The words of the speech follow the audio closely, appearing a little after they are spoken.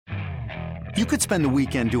You could spend the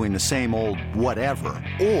weekend doing the same old whatever,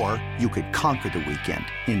 or you could conquer the weekend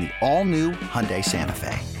in the all-new Hyundai Santa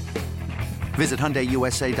Fe. Visit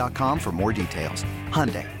HyundaiUSA.com for more details.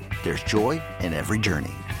 Hyundai, there's joy in every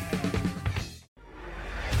journey.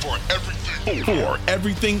 For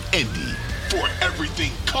everything Indy, for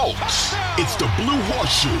everything Colts, it's the Blue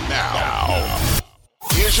Horseshoe now.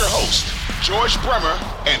 Here's your host, George Bremer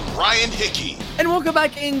and Ryan Hickey. And welcome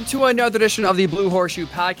back into another edition of the Blue Horseshoe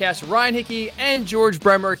Podcast. Ryan Hickey and George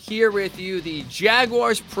Bremer here with you, the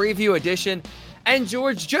Jaguars preview edition. And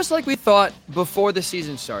George, just like we thought before the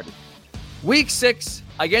season started, Week 6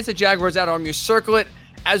 against the Jaguars at home, you circle it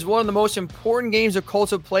as one of the most important games the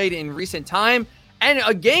Colts have played in recent time. And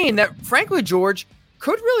a game that, frankly, George,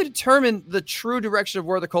 could really determine the true direction of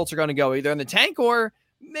where the Colts are going to go, either in the tank or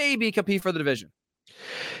maybe compete for the division.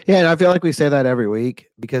 Yeah, and I feel like we say that every week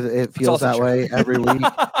because it feels that way every week.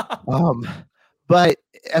 But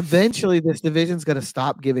eventually this division's going to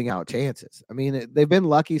stop giving out chances. I mean, they've been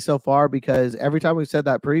lucky so far because every time we've said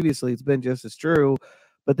that previously, it's been just as true.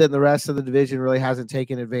 But then the rest of the division really hasn't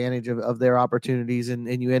taken advantage of their opportunities, and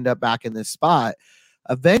you end up back in this spot.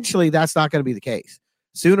 Eventually, that's not going to be the case.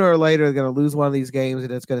 Sooner or later, they're going to lose one of these games,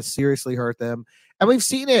 and it's going to seriously hurt them. And we've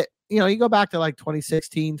seen it. You know, you go back to like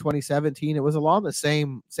 2016, 2017, it was along the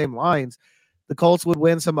same lines. The Colts would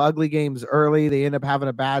win some ugly games early. They end up having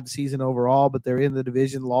a bad season overall, but they're in the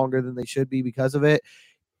division longer than they should be because of it.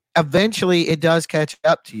 Eventually, it does catch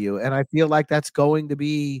up to you, and I feel like that's going to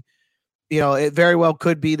be, you know, it very well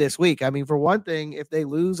could be this week. I mean, for one thing, if they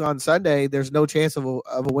lose on Sunday, there's no chance of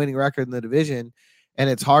a winning record in the division, and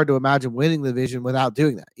it's hard to imagine winning the division without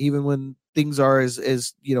doing that. Even when things are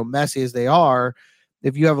as you know, messy as they are,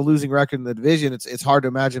 if you have a losing record in the division, it's hard to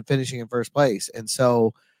imagine finishing in first place. And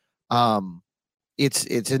so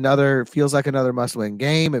it's another, feels like another must-win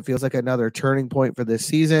game. It feels like another turning point for this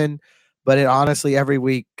season, but it honestly every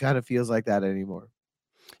week kind of feels like that anymore.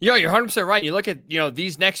 You're 100% right. You look at,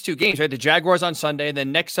 these next two games, right? The Jaguars on Sunday, and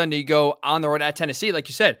then next Sunday you go on the road at Tennessee. Like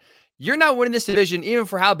you said, you're not winning this division, even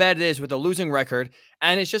for how bad it is with a losing record.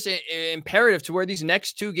 And it's just imperative to where these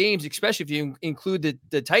next two games, especially if you include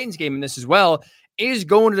the Titans game in this as well, is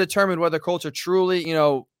going to determine whether Colts are truly,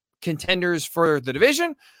 contenders for the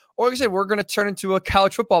division. Or like I said, we're going to turn into a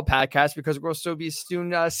college football podcast because we'll still be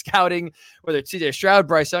soon scouting, whether it's CJ Stroud,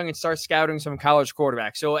 Bryce Young, and start scouting some college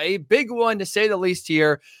quarterbacks. So a big one, to say the least,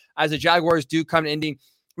 here as the Jaguars do come to Indy.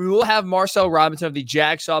 We will have Marcel Robinson of the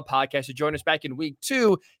Jagsaw podcast to join us back in week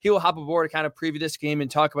 2. He will hop aboard to kind of preview this game and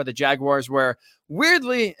talk about the Jaguars, where,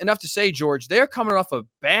 weirdly enough to say, George, they're coming off a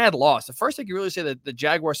bad loss. The first thing you really say that the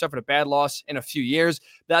Jaguars suffered a bad loss in a few years.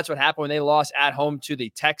 That's what happened when they lost at home to the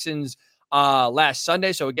Texans last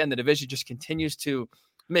Sunday. So again, the division just continues to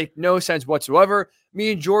make no sense whatsoever.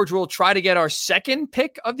 Me and George will try to get our second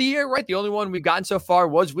pick of the year, right? The only one we've gotten so far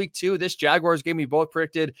was week 2. This Jaguars game, we both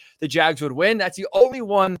predicted the Jags would win. That's the only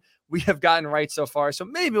one we have gotten right so far. So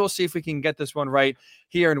maybe we'll see if we can get this one right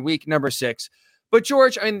here in week number 6. But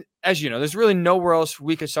George, I mean, as you know, there's really nowhere else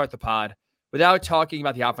we could start the pod without talking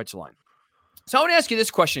about the offensive line. So I want to ask you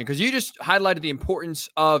this question, because you just highlighted the importance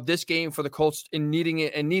of this game for the Colts in needing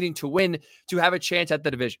it and needing to win to have a chance at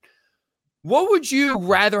the division. What would you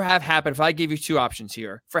rather have happen if I gave you two options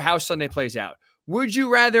here for how Sunday plays out? Would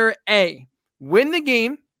you rather, A, win the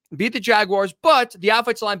game, beat the Jaguars, but the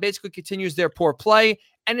offensive line basically continues their poor play,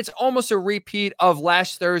 and it's almost a repeat of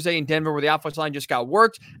last Thursday in Denver where the offensive line just got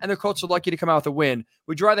worked and the Colts are lucky to come out with a win?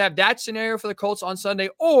 Would you rather have that scenario for the Colts on Sunday?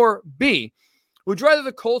 Or B, would you rather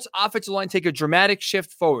the Colts offensive line take a dramatic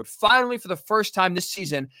shift forward, finally for the first time this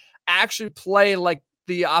season, actually play like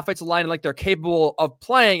the offensive line like they're capable of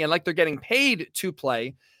playing and like they're getting paid to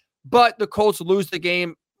play, but the Colts lose the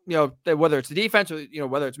game, whether it's the defense or,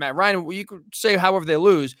 whether it's Matt Ryan, you could say however they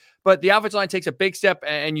lose, but the offensive line takes a big step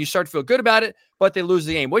and you start to feel good about it, but they lose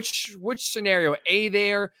the game. Which scenario, A,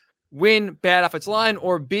 there, win, bad offensive line,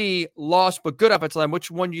 or B, loss, but good offensive line? Which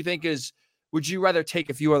one do you think would you rather take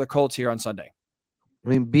if you are the Colts here on Sunday? I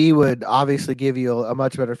mean, B would obviously give you a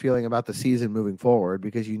much better feeling about the season moving forward,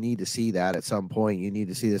 because you need to see that at some point. You need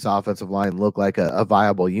to see this offensive line look like a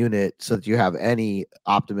viable unit so that you have any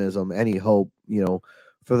optimism, any hope,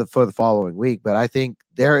 for the following week. But I think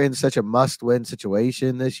they're in such a must-win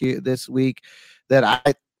situation this week that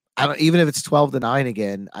I don't, even if it's 12-9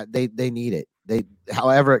 again, they need it.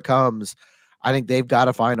 However it comes, I think they've got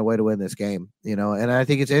to find a way to win this game. And I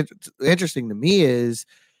think it's interesting to me is,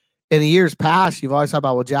 in the years past, you've always talked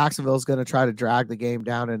about, well, Jacksonville's going to try to drag the game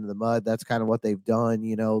down into the mud. That's kind of what they've done,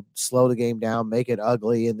 slow the game down, make it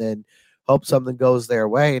ugly, and then hope something goes their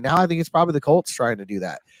way. Now I think it's probably the Colts trying to do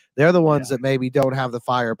that. They're the ones that maybe don't have the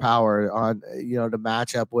firepower on, to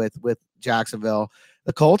match up with Jacksonville.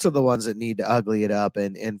 The Colts are the ones that need to ugly it up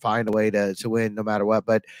and find a way to win no matter what.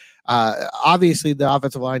 But obviously the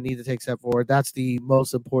offensive line needs to take a step forward. That's the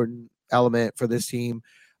most important element for this team.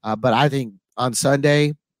 But I think on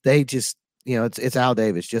Sunday, they just, it's Al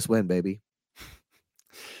Davis. Just win, baby.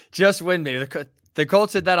 Just win, baby. The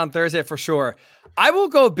Colts did that on Thursday for sure. I will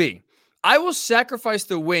go B. I will sacrifice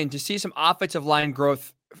the win to see some offensive line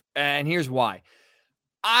growth, and here's why.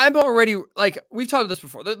 I'm already, we've talked about this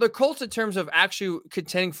before. The Colts, in terms of actually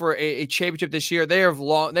contending for a championship this year, they are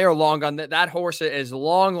long gone. That horse is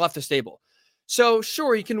long left the stable. So,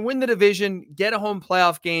 sure, you can win the division, get a home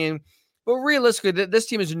playoff game, but realistically, this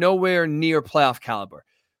team is nowhere near playoff caliber.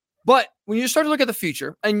 But when you start to look at the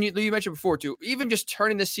future, and you mentioned before too, even just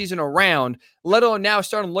turning this season around, let alone now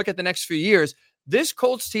starting to look at the next few years, this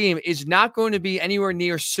Colts team is not going to be anywhere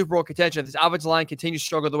near Super Bowl contention if this offensive line continues to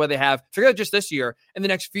struggle the way they have, forget just this year, in the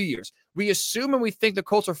next few years. We assume and we think the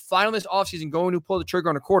Colts are finally this offseason going to pull the trigger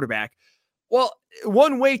on a quarterback. Well,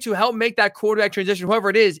 one way to help make that quarterback transition, whoever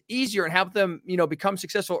it is, easier and help them, become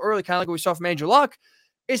successful early, kind of like what we saw from Andrew Luck,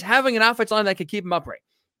 is having an offensive line that can keep them upright.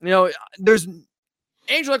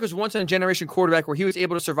 Andrew Luck was once in a generation quarterback where he was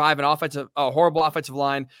able to survive a horrible offensive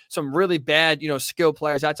line, some really bad, skill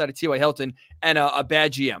players outside of T.Y. Hilton, and a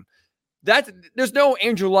bad GM. There's no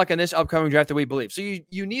Andrew Luck in this upcoming draft that we believe. So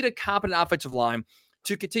you need a competent offensive line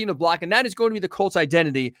to continue to block, and that is going to be the Colts'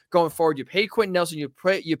 identity going forward. You paid Quentin Nelson,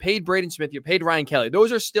 you paid Braden Smith, you paid Ryan Kelly.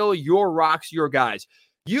 Those are still your rocks, your guys.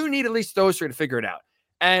 You need at least those three to figure it out.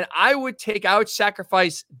 And I would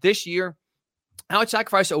sacrifice this year. I would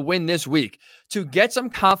sacrifice a win this week to get some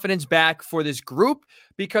confidence back for this group,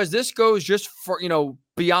 because this goes just for,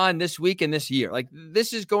 beyond this week and this year.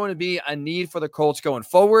 This is going to be a need for the Colts going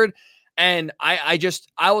forward. And I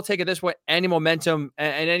will take at this point any momentum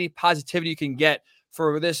and any positivity you can get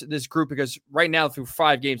for this group, because right now through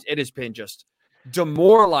 5 games, it has been just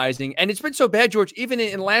demoralizing. And it's been so bad, George, even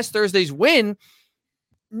in last Thursday's win,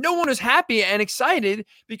 no one was happy and excited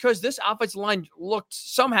because this offensive line looked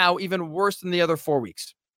somehow even worse than the other 4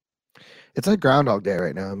 weeks. It's like Groundhog Day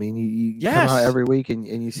right now. I mean, you come out every week and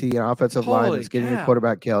you see an offensive line that's getting your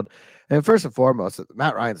quarterback killed. And first and foremost,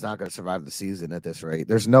 Matt Ryan's not going to survive the season at this rate.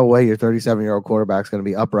 There's no way your 37-year-old quarterback's going to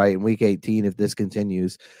be upright in week 18 if this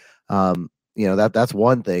continues. That's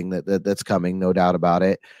one thing that's coming, no doubt about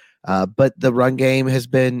it. But the run game has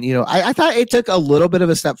been, I thought it took a little bit of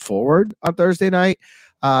a step forward on Thursday night.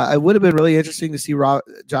 It would have been really interesting to see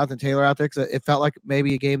Jonathan Taylor out there, because it felt like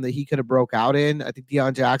maybe a game that he could have broke out in. I think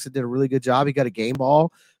Deion Jackson did a really good job. He got a game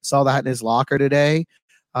ball. Saw that in his locker today.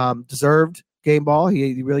 Deserved game ball.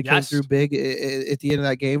 He really came through big at the end of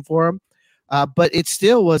that game for him. But it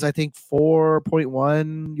still was, I think,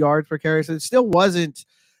 4.1 yards per carry. So it still wasn't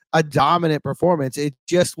a dominant performance. It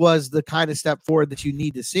just was the kind of step forward that you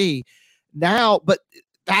need to see now. But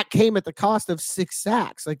that came at the cost of 6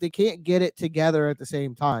 sacks. They can't get it together at the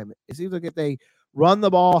same time. It seems like if they run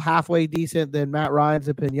the ball halfway decent, then Matt Ryan's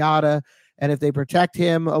a pinata. And if they protect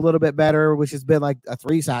him a little bit better, which has been like a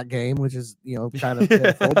 3-sack game, which is, kind of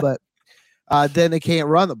pitiful, but then they can't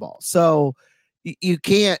run the ball. So you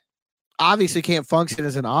obviously can't function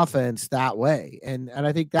as an offense that way. And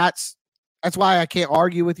I think that's why I can't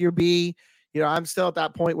argue with your B. I'm still at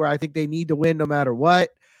that point where I think they need to win no matter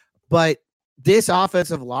what. But this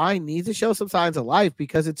offensive line needs to show some signs of life,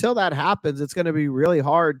 because until that happens, it's going to be really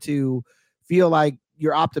hard to feel like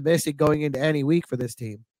you're optimistic going into any week for this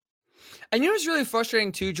team. And what's really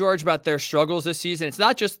frustrating too, George, about their struggles this season? It's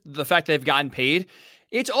not just the fact that they've gotten paid.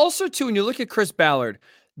 It's also too, when you look at Chris Ballard,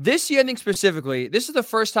 this year, I think specifically, this is the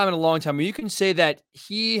first time in a long time where you can say that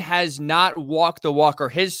he has not walked the walk, or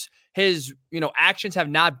his actions have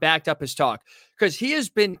not backed up his talk, because he has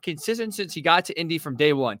been consistent since he got to Indy from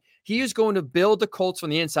day one. He is going to build the Colts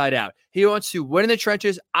from the inside out. He wants to win in the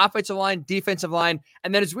trenches, offensive line, defensive line.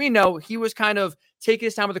 And then, as we know, he was kind of taking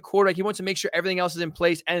his time with the quarterback. He wants to make sure everything else is in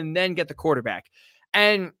place and then get the quarterback.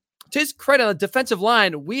 And to his credit, on the defensive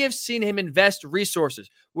line, we have seen him invest resources,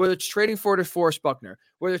 whether it's trading for DeForest Buckner,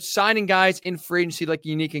 whether it's signing guys in free agency like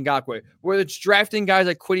Unique Ngakoue, whether it's drafting guys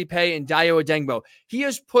like Kwity Paye and Dayo Adengbo. He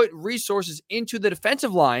has put resources into the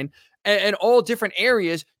defensive line and all different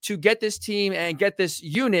areas to get this team and get this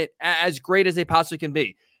unit as great as they possibly can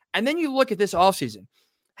be. And then you look at this offseason,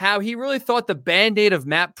 how he really thought the Band-Aid of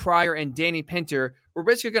Matt Pryor and Danny Pinter were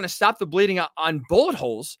basically going to stop the bleeding on bullet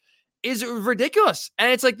holes is ridiculous.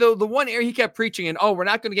 And it's like the one area he kept preaching, and we're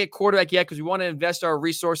not going to get quarterback yet because we want to invest our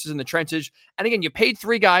resources in the trenches. And again, you paid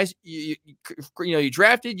 3 guys, you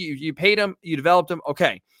drafted, you paid them, you developed them.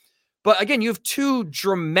 Okay. But again, you have 2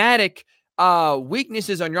 dramatic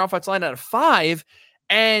weaknesses on your offensive line out of 5,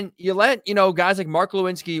 and you let, guys like Mark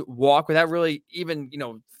Lewinsky walk without really even,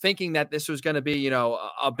 thinking that this was going to be,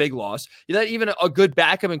 a big loss. You let even a good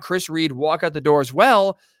backup and Chris Reed walk out the door as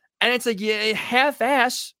well. And it's like you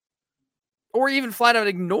half-ass or even flat out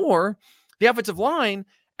ignore the offensive line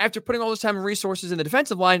after putting all this time and resources in the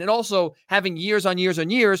defensive line, and also having years on years on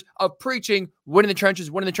years of preaching, win in the trenches,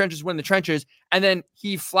 win in the trenches, win in the trenches. And then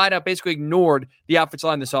he flat out basically ignored the offensive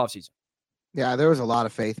line this offseason. Yeah, there was a lot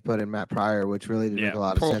of faith put in Matt Pryor, which really didn't make a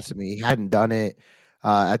lot of sense to me. He hadn't done it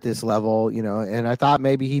at this level, and I thought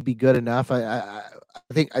maybe he'd be good enough. I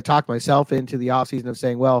think I talked myself into the offseason of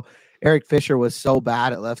saying, well, Eric Fisher was so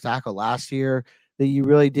bad at left tackle last year that you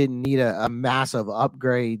really didn't need a massive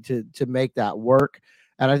upgrade to make that work.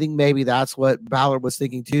 And I think maybe that's what Ballard was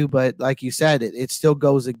thinking too. But like you said, it still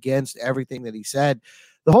goes against everything that he said.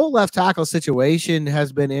 The whole left tackle situation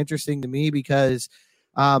has been interesting to me because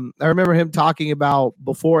I remember him talking about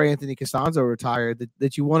before Anthony Costanzo retired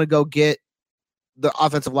that you want to go get the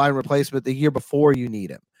offensive line replacement the year before you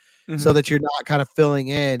need him, so that you're not kind of filling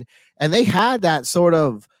in. And they had that sort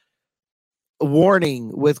of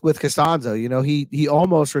warning with Costanzo. He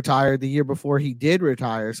almost retired the year before he did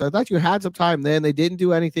retire. So I thought you had some time then. They didn't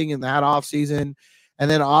do anything in that offseason.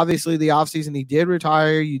 And then obviously the offseason he did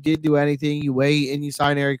retire. You did do anything. You wait and you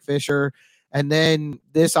sign Eric Fisher. And then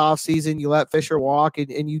this offseason you let Fisher walk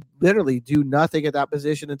and you literally do nothing at that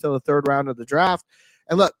position until the third round of the draft.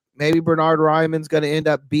 And look, maybe Bernard Ryman's going to end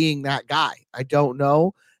up being that guy. I don't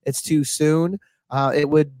know. It's too soon. It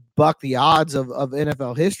would buck the odds of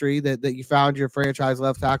NFL history that you found your franchise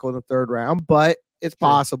left tackle in the third round, but it's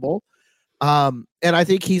possible. And I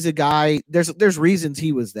think he's a guy, there's reasons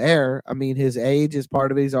he was there. I mean, his age is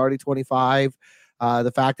part of it. He's already 25.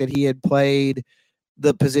 The fact that he had played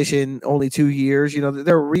the position only 2 years,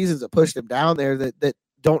 there are reasons that pushed him down there that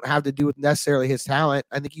don't have to do with necessarily his talent.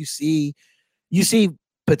 I think you see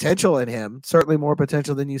potential in him, certainly more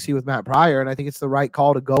potential than you see with Matt Pryor. And I think it's the right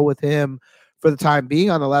call to go with him for the time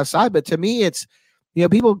being on the left side. But to me, it's,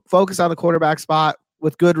 people focus on the quarterback spot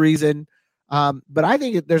with good reason. But I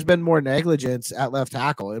think there's been more negligence at left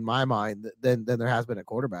tackle in my mind than there has been at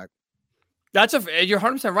quarterback. You're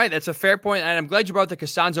 100% right. That's a fair point. And I'm glad you brought the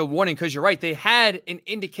Costanzo warning, because you're right. They had an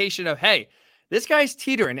indication of, hey, this guy's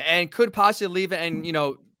teetering and could possibly leave it.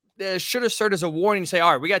 And, should have served as a warning to say,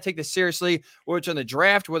 all right, we got to take this seriously, whether it's on the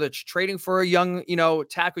draft, whether it's trading for a young,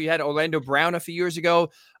 tackle. You had Orlando Brown a few years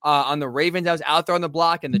ago on the Ravens. I was out there on the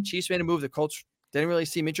block, and the Chiefs made a move. The Colts didn't really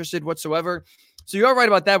seem interested whatsoever. So you're right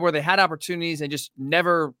about that, where they had opportunities and just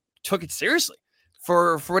never took it seriously.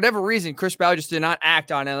 For whatever reason, Chris Ballard just did not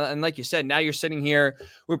act on it. And like you said, now you're sitting here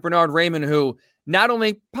with Bernard Raymond, who not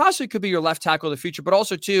only possibly could be your left tackle of the future, but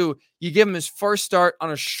also, too, you give him his first start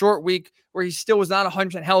on a short week where he still was not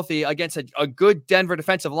 100% healthy against a good Denver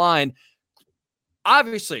defensive line.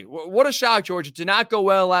 Obviously, what a shock, George. It did not go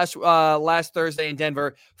well last Thursday in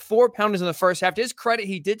Denver. 4 penalties in the first half. To his credit,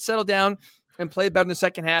 he did settle down and play better in the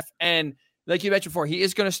second half. And like you mentioned before, he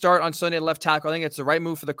is going to start on Sunday at left tackle. I think it's the right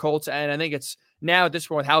move for the Colts. And I think it's now at this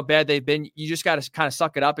point, with how bad they've been, you just got to kind of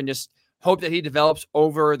suck it up and just hope that he develops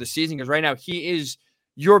over the season, because right now he is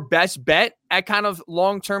your best bet at kind of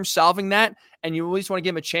long-term solving that. And you at least want to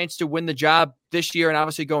give him a chance to win the job this year and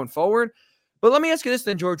obviously going forward. But let me ask you this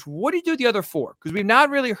then, George. What do you do the other 4? Because we've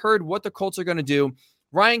not really heard what the Colts are going to do.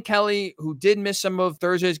 Ryan Kelly, who did miss some of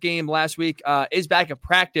Thursday's game last week, is back at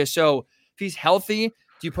practice. So if he's healthy,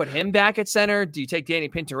 do you put him back at center? Do you take Danny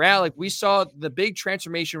Pinter out? Like we saw the big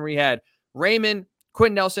transformation where he had Raymond,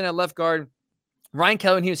 Quentin Nelson at left guard, Ryan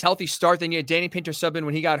Kelly when he was healthy start. Then you had Danny Pinter sub in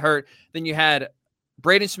when he got hurt. Then you had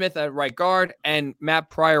Braden Smith at right guard and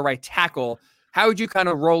Matt Pryor right tackle. How would you kind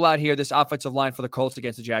of roll out here this offensive line for the Colts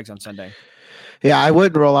against the Jags on Sunday? Yeah, I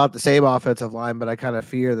wouldn't roll out the same offensive line, but I kind of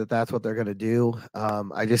fear that that's what they're going to do.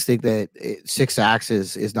 I just think that 6 sacks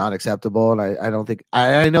is not acceptable, and I don't think –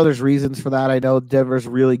 I know there's reasons for that. I know Denver's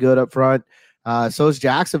really good up front. So is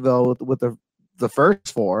Jacksonville with the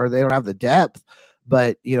first 4. They don't have the depth,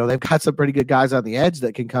 but, they've got some pretty good guys on the edge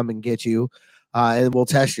that can come and get you and will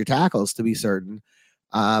test your tackles to be certain.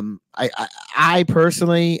 I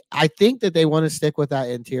personally, I think that they want to stick with that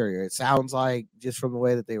interior. It sounds like, just from the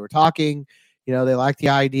way that they were talking, they like the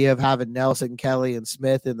idea of having Nelson, Kelly, and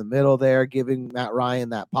Smith in the middle there, giving Matt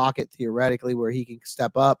Ryan that pocket theoretically where he can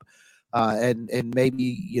step up and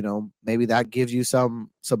maybe, maybe that gives you some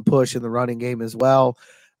push in the running game as well.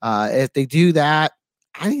 If they do that,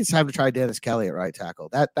 I think it's time to try Dennis Kelly at right tackle.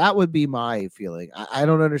 That would be my feeling. I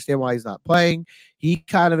don't understand why he's not playing. He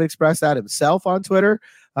kind of expressed that himself on Twitter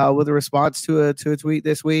with a response to a tweet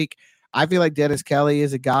this week. I feel like Dennis Kelly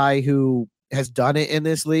is a guy who has done it in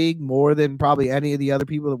this league more than probably any of the other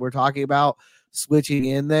people that we're talking about switching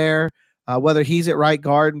in there. Whether he's at right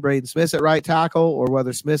guard and Braden Smith's at right tackle, or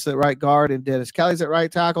whether Smith's at right guard and Dennis Kelly's at right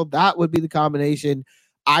tackle, that would be the combination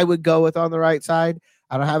I would go with on the right side.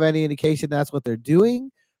 I don't have any indication that's what they're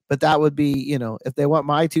doing, but that would be, if they want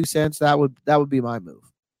my 2 cents, that would be my move.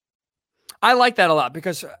 I like that a lot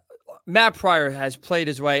because Matt Pryor has played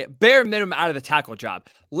his way bare minimum out of the tackle job.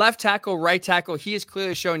 Left tackle, right tackle, he has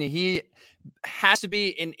clearly shown you he has to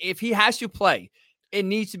be, and if he has to play, it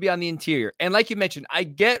needs to be on the interior. And like you mentioned, I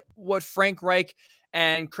get what Frank Reich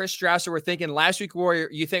and Chris Strausser were thinking last week, where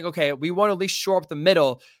you think, okay, we want to at least shore up the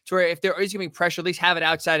middle to where if there is going to be pressure, at least have it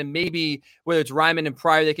outside, and maybe whether it's Ryman and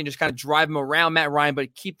Pryor, they can just kind of drive him around Matt Ryan,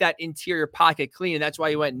 but keep that interior pocket clean. And that's why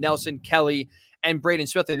you went Nelson, Kelly, and Braden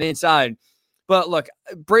Smith on the inside. But look,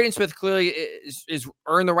 Braden Smith clearly is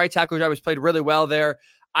earned the right tackle job. He's played really well there.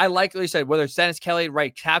 I like what you said, whether it's Dennis Kelly,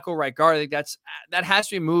 right tackle, right guard, I think that has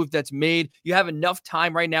to be a move that's made. You have enough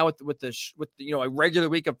time right now with a regular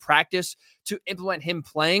week of practice to implement him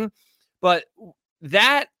playing. But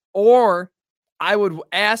that, or I would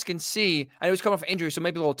ask and see, I know he's coming off injury, so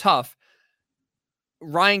maybe a little tough.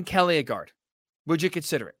 Ryan Kelly at guard. Would you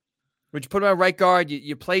consider it? Would you put him at right guard?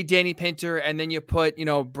 You play Danny Pinter, and then you put,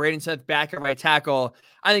 Braden Smith back at right tackle.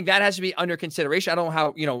 I think that has to be under consideration. I don't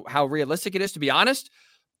know how realistic it is, to be honest.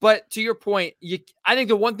 But to your point, I think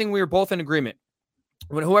the one thing we were both in agreement,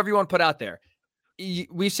 when whoever you want to put out there,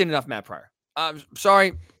 we've seen enough Matt Pryor.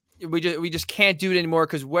 Sorry, we just can't do it anymore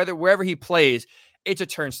because wherever he plays, it's a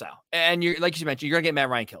turnstile. And you're, like you mentioned, you're gonna get Matt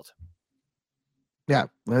Ryan killed. Yeah,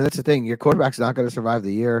 that's the thing. Your quarterback's not going to survive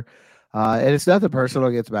the year. And it's nothing personal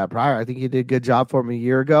against Matt Pryor. I think he did a good job for him a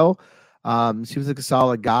year ago. He was like a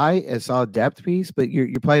solid guy, a solid depth piece, but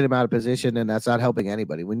you're playing him out of position, and that's not helping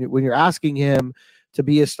anybody. When you're asking him to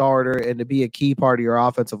be a starter and to be a key part of your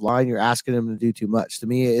offensive line, you're asking him to do too much. To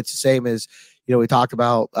me, it's the same as, we talked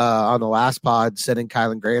about on the last pod, sending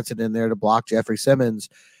Kylan Granson in there to block Jeffrey Simmons.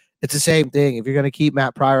 It's the same thing. If you're going to keep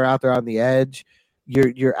Matt Pryor out there on the edge,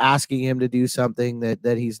 you're asking him to do something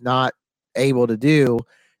that he's not able to do,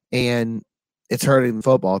 and it's hurting the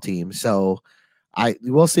football team. So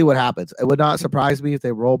we'll see what happens. It would not surprise me if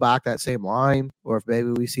they roll back that same line, or if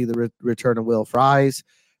maybe we see the return of Will Fries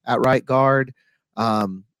at right guard.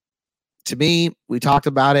 To me, we talked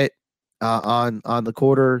about it on the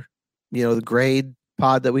quarter, the grade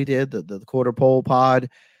pod that we did, the quarter poll pod.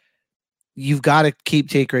 You've got to keep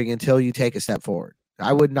tinkering until you take a step forward.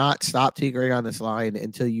 I would not stop tinkering on this line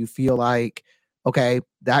until you feel like, okay,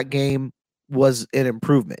 that game was an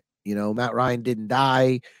improvement. Matt Ryan didn't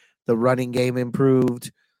die. The running game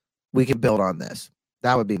improved. We can build on this.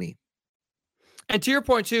 That would be me. And to your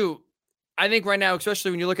point too, I think right now,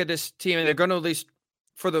 especially when you look at this team, and they're going to at least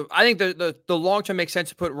I think the long term makes sense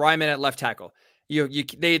to put Ryman at left tackle.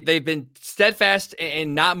 They've been steadfast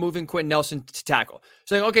in not moving Quentin Nelson to tackle.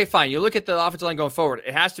 So okay, fine. You look at the offensive line going forward.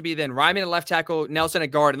 It has to be then Ryman at left tackle, Nelson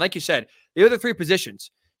at guard, and like you said, the other three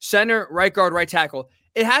positions: center, right guard, right tackle.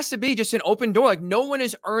 It has to be just an open door. Like, no one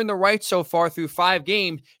has earned the right so far through 5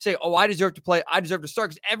 games. Say, oh, I deserve to play. I deserve to start,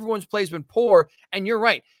 because everyone's play has been poor. And you're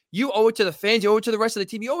right. You owe it to the fans. You owe it to the rest of the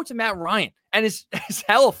team. You owe it to Matt Ryan and his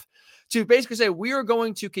health to basically say, we are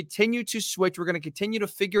going to continue to switch. We're going to continue to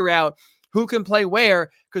figure out who can play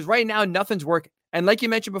where, because right now nothing's working. And like you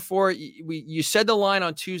mentioned before, you said the line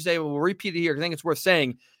on Tuesday. We'll repeat it here because I think it's worth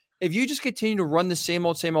saying. If you just continue to run the same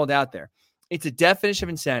old out there, it's a definition of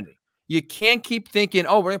insanity. You can't keep thinking,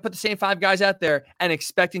 oh, we're going to put the same 5 guys out there and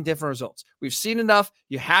expecting different results. We've seen enough.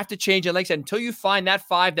 You have to change it. Like I said, until you find that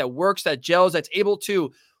 5 that works, that gels, that's able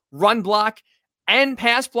to run block and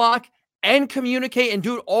pass block and communicate and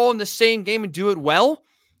do it all in the same game and do it well,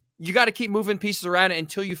 you got to keep moving pieces around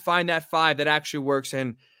until you find that 5 that actually works.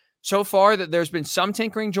 And so far, that there's been some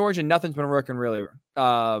tinkering, George, and nothing's been working really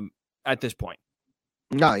at this point.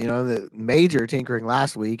 No, the major tinkering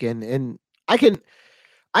last week, and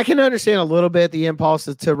I can understand a little bit the impulse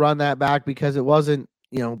to run that back because it wasn't,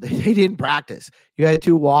 they didn't practice. You had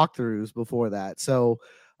 2 walkthroughs before that. So,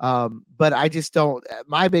 but I just don't,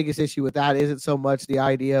 my biggest issue with that isn't so much the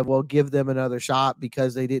idea of, well, give them another shot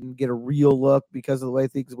because they didn't get a real look because of the way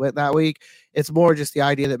things went that week. It's more just the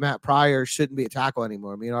idea that Matt Pryor shouldn't be a tackle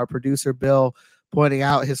anymore. I mean, our producer, Bill, pointing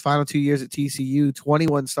out his final 2 years at TCU,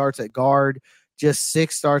 21 starts at guard, just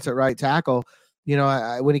 6 starts at right tackle.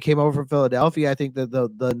 When he came over from Philadelphia, I think that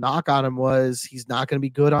the knock on him was he's not going to be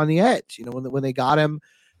good on the edge. When they got him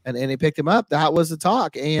and they picked him up, that was the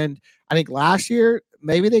talk. And I think last year,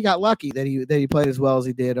 maybe they got lucky that he played as well as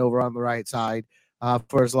he did over on the right side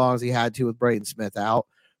for as long as he had to with Braden Smith out.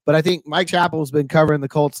 But I think Mike Chappell's been covering the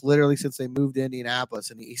Colts literally since they moved to Indianapolis,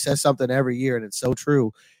 and he says something every year, and it's so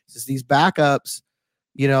true. He says these backups,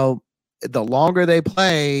 the longer they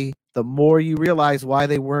play, the more you realize why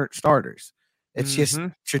they weren't starters. It's just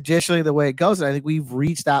traditionally the way it goes, and I think we've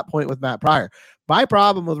reached that point with Matt Pryor. My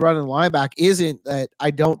problem with running the line back isn't that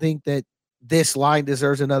I don't think that this line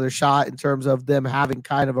deserves another shot in terms of them having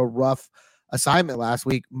kind of a rough assignment last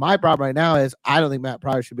week. My problem right now is I don't think Matt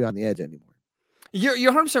Pryor should be on the edge anymore.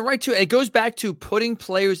 You're 100% right too. It goes back to putting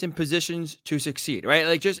players in positions to succeed, right?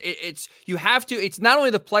 Like you have to, it's not only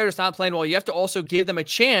the player that's not playing well, you have to also give them a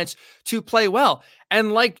chance to play well.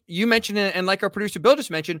 And like you mentioned, and like our producer Bill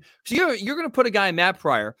just mentioned, so you're going to put a guy, Matt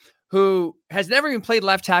Pryor, who has never even played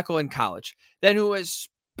left tackle in college, then who has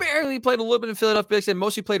barely played a little bit in Philadelphia, and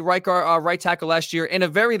mostly played right tackle last year in a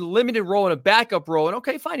very limited role, in a backup role. And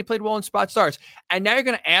okay, fine, he played well in spot starts. And now you're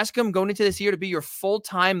going to ask him going into this year to be your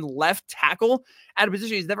full-time left tackle at a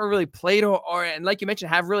position he's never really played or and like you mentioned,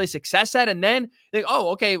 have really success at. And then think, oh,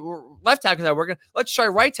 okay, left tackle's not working. Let's try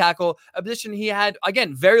right tackle, a position he had,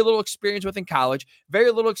 again, very little experience with in college, very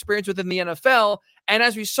little experience with in the NFL. And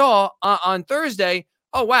as we saw on Thursday,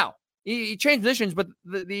 oh, wow, he changed positions, but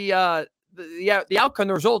the outcome,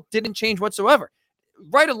 the result didn't change whatsoever.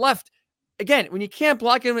 Right or left, again, when you can't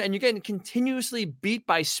block him and you're getting continuously beat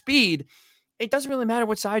by speed, it doesn't really matter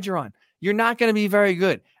what side you're on. You're not going to be very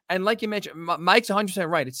good. And like you mentioned, Mike's 100%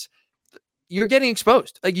 right. You're getting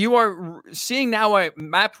exposed. Like you are seeing now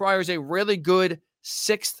Matt Pryor is a really good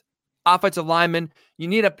sixth offensive lineman. You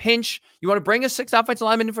need a pinch. You want to bring a sixth offensive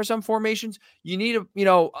lineman in for some formations. You need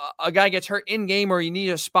a guy gets hurt in game, or you need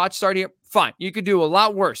a spot start here. Fine. You could do a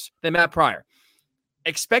lot worse than Matt Pryor.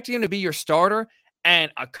 Expecting him to be your starter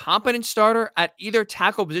and a competent starter at either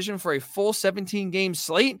tackle position for a full 17-game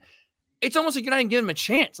slate, it's almost like you're not even giving him a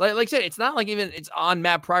chance. Like I said, it's not like even it's on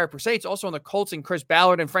Matt Pryor per se. It's also on the Colts and Chris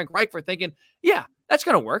Ballard and Frank Reich for thinking, yeah, that's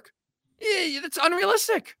going to work. Yeah, that's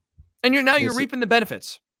unrealistic. And you're reaping the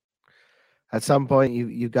benefits. At some point,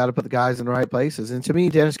 you've got to put the guys in the right places. And to me,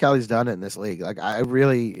 Dennis Kelly's done it in this league. Like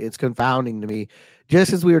it's confounding to me.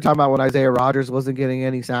 Just as we were talking about when Isaiah Rodgers wasn't getting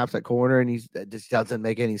any snaps at corner, and it just doesn't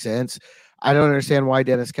make any sense. I don't understand why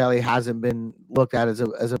Dennis Kelly hasn't been looked at as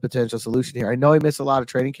a potential solution here. I know he missed a lot of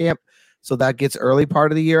training camp, so that gets early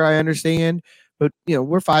part of the year, I understand. But,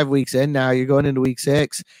 we're 5 weeks in now. You're going into week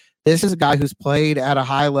 6. This is a guy who's played at a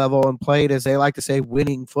high level and played, as they like to say,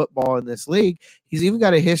 winning football in this league. He's even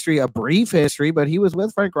got a brief history, but he was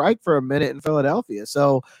with Frank Reich for a minute in Philadelphia.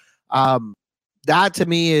 So that to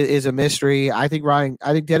me is a mystery. I think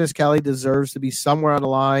Dennis Kelly deserves to be somewhere on the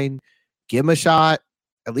line. Give him a shot.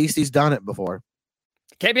 At least he's done it before.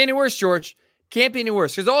 Can't be any worse, George. Can't be any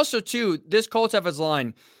worse. Because also, too, this Colts offensive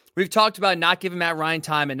line, we've talked about not giving Matt Ryan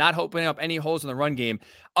time and not opening up any holes in the run game.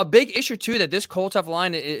 A big issue, too, that this Colts offensive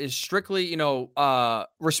line is strictly,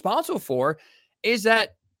 responsible for is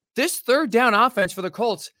that this third down offense for the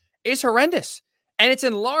Colts is horrendous. And it's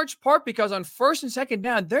in large part because on first and second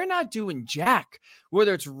down, they're not doing jack.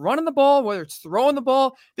 Whether it's running the ball, whether it's throwing the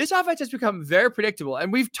ball, this offense has become very predictable.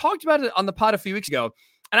 And we've talked about it on the pod a few weeks ago.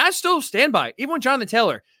 And I still stand by it. Even with Jonathan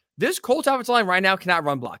Taylor, this Colts offensive line right now cannot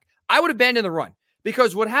run block. I would abandon the run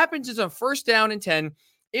because what happens is on first down and 10,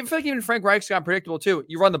 even Frank Reich's got predictable too,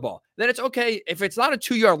 you run the ball. Then it's okay. If it's not a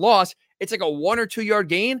 2-yard loss, it's like a 1 or 2 yard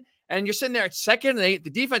gain. And you're sitting there at second and 8.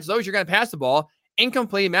 The defense knows you're going to pass the ball.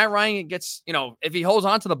 Incomplete. Matt Ryan gets, if he holds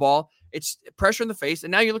on to the ball, it's pressure in the face.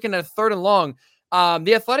 And now you're looking at a third and long.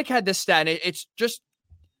 The Athletic had this stat, and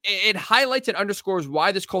it highlights and underscores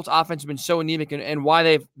why this Colts offense has been so anemic and why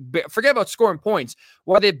they've, forget about scoring points,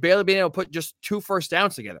 why they've barely been able to put just 2 first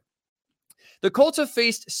downs together. The Colts have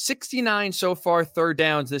faced 69 so far third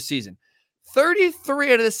downs this season.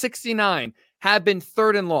 33 out of the 69 have been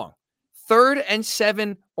third and long. 3rd and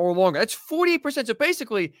 7 or longer. That's 48%. So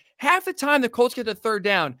basically, half the time the Colts get to third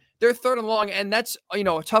down, they're third and long, and that's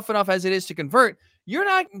tough enough as it is to convert. You're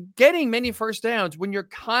not getting many first downs when you're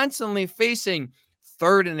constantly facing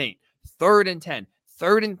 3rd and 8, 3rd and 10,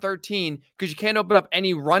 3rd and 13, because you can't open up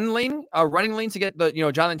any running lanes to get the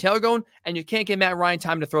Jonathan Taylor going, and you can't get Matt Ryan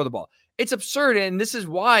time to throw the ball. It's absurd, and this is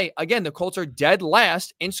why, again, the Colts are dead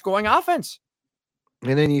last in scoring offense.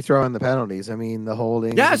 And then you throw in the penalties. I mean, the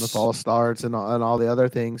holdings and the false starts and all the other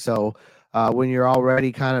things. So when you're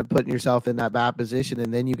already kind of putting yourself in that bad position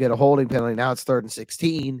and then you get a holding penalty, now it's 3rd and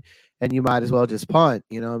 16, and you might as well just punt.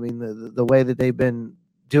 The way that they've been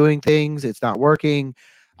doing things, it's not working.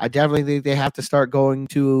 I definitely think they have to start going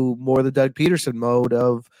to more the Doug Peterson mode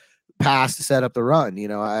of pass to set up the run.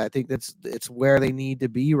 I think it's where they need to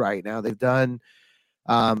be right now. They've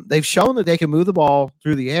shown that they can move the ball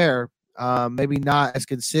through the air. Maybe not as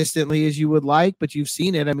consistently as you would like, but you've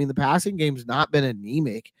seen it. I mean, the passing game's not been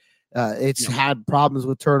anemic. It's had problems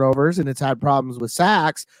with turnovers and it's had problems with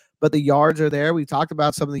sacks, but the yards are there. We talked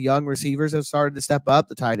about some of the young receivers have started to step up.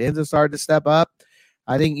 The tight ends have started to step up.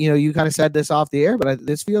 I think, you kind of said this off the air, but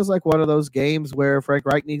this feels like one of those games where Frank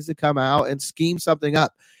Reich needs to come out and scheme something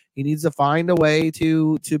up. He needs to find a way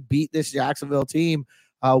to beat this Jacksonville team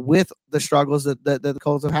with the struggles that the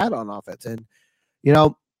Colts have had on offense. And,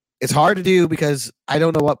 it's hard to do because I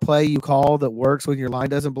don't know what play you call that works when your line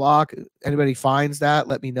doesn't block. Anybody finds that,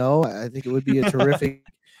 let me know. I think it would be a terrific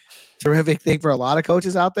thing for a lot of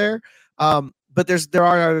coaches out there. But there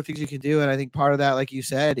are other things you can do. And I think part of that, like you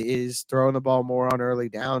said, is throwing the ball more on early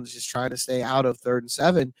downs, just trying to stay out of 3rd and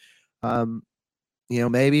 7.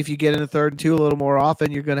 Maybe if you get into 3rd and 2 a little more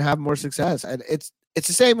often, you're going to have more success. And it's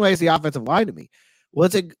the same way as the offensive line to me.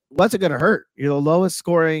 What's it going to hurt? You're the lowest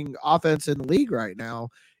scoring offense in the league right now.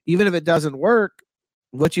 Even if it doesn't work,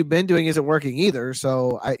 what you've been doing isn't working either.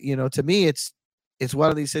 So to me, it's one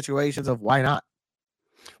of these situations of why not?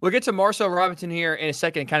 We'll get to Marcel Robinson here in a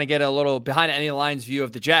second and kind of get a little behind any lines view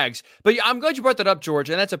of the Jags. But I'm glad you brought that up, George,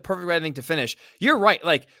 and that's a perfect way, I think, to finish. You're right.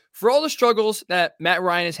 Like, for all the struggles that Matt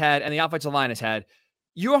Ryan has had and the offensive line has had,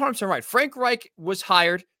 you're 100% right. Frank Reich was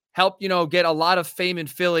hired, helped, get a lot of fame in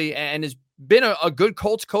Philly, and has been a good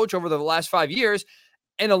Colts coach over the last 5 years,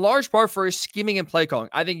 and a large part for his scheming and play calling.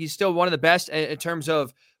 I think he's still one of the best in terms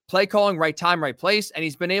of play calling, right time, right place. And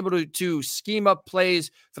he's been able to scheme up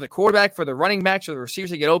plays for the quarterback, for the running backs, for the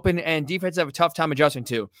receivers to get open, and defense have a tough time adjusting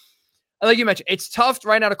to. And like you mentioned, it's tough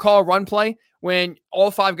right now to call a run play when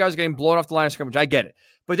all 5 guys are getting blown off the line of scrimmage. I get it.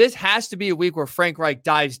 But this has to be a week where Frank Reich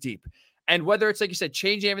dives deep. And whether it's, like you said,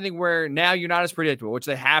 changing everything where now you're not as predictable, which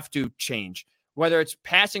they have to change, whether it's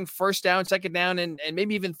passing 1st down, 2nd down, and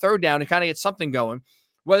maybe even 3rd down to kind of get something going,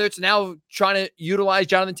 whether it's now trying to utilize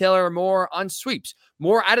Jonathan Taylor more on sweeps,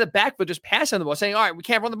 more out of the backfield, just passing the ball, saying, all right, we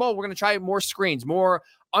can't run the ball. We're going to try more screens, more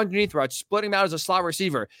underneath routes, splitting him out as a slot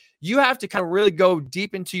receiver. You have to kind of really go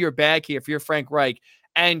deep into your bag here if you're Frank Reich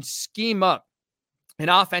and scheme up an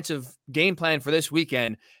offensive game plan for this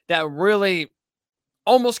weekend that really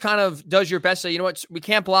almost kind of does your best. Say, you know what, we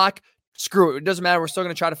can't block. Screw it. It doesn't matter. We're still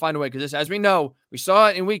going to try to find a way because this, as we know, we saw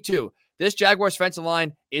it in week 2. This Jaguars defensive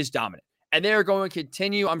line is dominant. And they're going to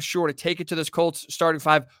continue, I'm sure, to take it to this Colts starting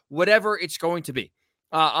 5, whatever it's going to be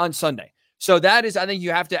on Sunday. So that is, I think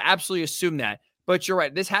you have to absolutely assume that. But you're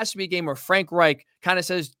right. This has to be a game where Frank Reich kind of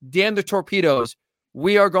says, damn the torpedoes.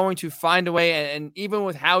 We are going to find a way. And even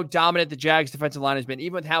with how dominant the Jags defensive line has been,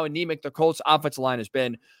 even with how anemic the Colts offensive line has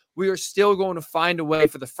been, we are still going to find a way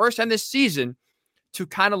for the first time this season to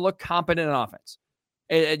kind of look competent in offense.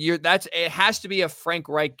 It has to be a Frank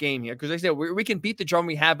Reich game here because like I said, we can beat the drum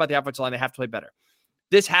we have about the offensive line. They have to play better.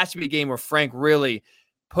 This has to be a game where Frank really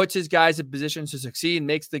puts his guys in positions to succeed and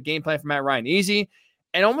makes the game plan for Matt Ryan easy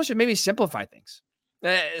and almost should maybe simplify things.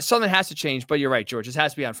 Something has to change, but you're right, George. This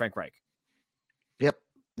has to be on Frank Reich. Yep.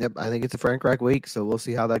 I think it's a Frank Reich week, so we'll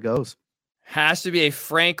see how that goes. Has to be a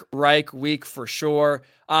Frank Reich week for sure.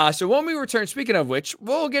 So when we return, speaking of which,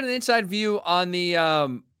 we'll get an inside view on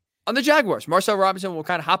the Jaguars. Marcel Robinson will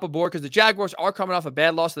kind of hop aboard because the Jaguars are coming off a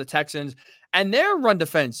bad loss to the Texans, and their run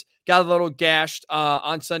defense got a little gashed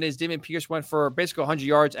on Sundays. Damian Pierce went for basically 100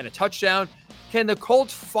 yards and a touchdown. Can the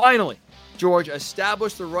Colts finally, George,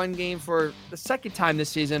 establish the run game for the 2nd time this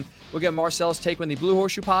season? We'll get Marcel's take when the Blue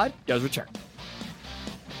Horseshoe Pod does return.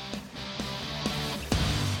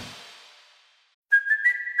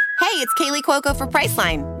 Hey, it's Kaylee Cuoco for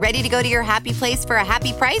Priceline. Ready to go to your happy place for a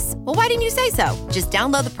happy price? Well, why didn't you say so? Just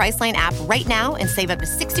download the Priceline app right now and save up to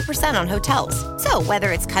 60% on hotels. So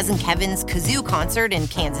whether it's Cousin Kevin's Kazoo Concert in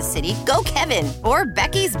Kansas City, go Kevin, or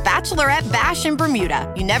Becky's Bachelorette Bash in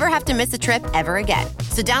Bermuda, you never have to miss a trip ever again.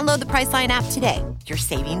 So download the Priceline app today. Your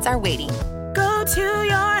savings are waiting. Go to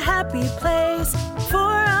your happy place for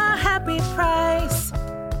a happy price.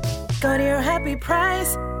 Go to your happy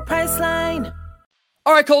price, Priceline.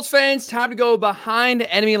 All right, Colts fans, time to go behind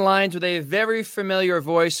enemy lines with a very familiar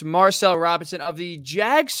voice, Marcel Robinson of the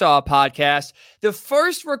Jagsaw podcast, the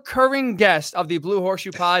first recurring guest of the Blue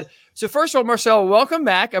Horseshoe Pod. So first of all, Marcel, welcome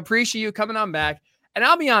back. Appreciate you coming on back. And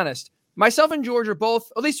I'll be honest, myself and George are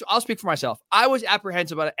both, at least I'll speak for myself, I was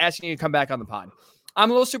apprehensive about asking you to come back on the pod. I'm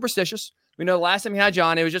a little superstitious. We know the last time we had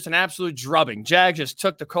John, it was just an absolute drubbing. Jag just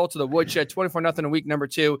took the Colts to the woodshed, 24-0 in week number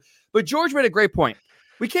 2. But George made a great point.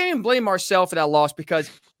 We can't even blame Marcel for that loss because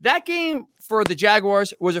that game for the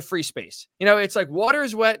Jaguars was a free space. You know, it's like water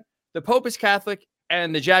is wet, the Pope is Catholic,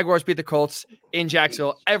 and the Jaguars beat the Colts in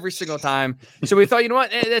Jacksonville every single time. So we thought, you know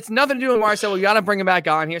what, it's nothing to do with Marcel. We got to bring him back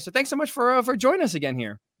on here. So thanks so much for joining us again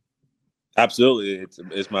here. Absolutely.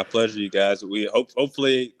 It's my pleasure, you guys. We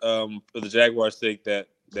hopefully for the Jaguars' sake that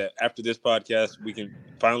after this podcast we can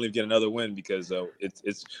finally get another win because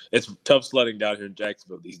it's tough sledding down here in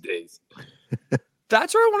Jacksonville these days.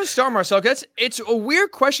 That's where I want to start, Marcel. It's a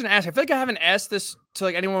weird question to ask. I feel like I haven't asked this to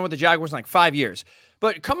like anyone with the Jaguars in like 5 years.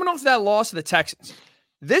 But coming off that loss to the Texans,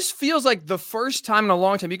 this feels like the first time in a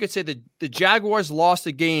long time you could say that the Jaguars lost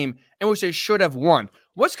a game in which they should have won.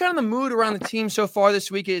 What's kind of the mood around the team so far this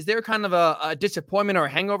week? Is there kind of a disappointment or a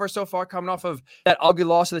hangover so far coming off of that ugly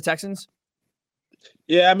loss to the Texans?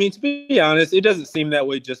 Yeah, I mean, to be honest, it doesn't seem that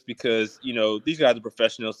way just because, these guys are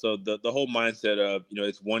professionals. So the whole mindset of,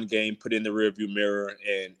 it's one game, put in the rearview mirror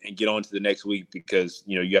and get on to the next week because,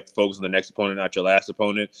 you have to focus on the next opponent, not your last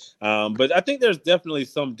opponent. But I think there's definitely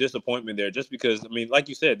some disappointment there just because, I mean, like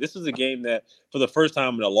you said, this is a game that for the first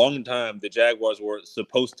time in a long time, the Jaguars were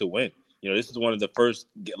supposed to win. This is one of the first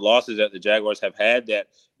losses that the Jaguars have had that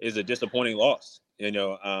is a disappointing loss. And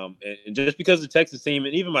just because the Texas team,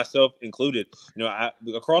 and even myself included,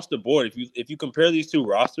 across the board, if you compare these two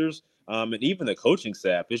rosters, and even the coaching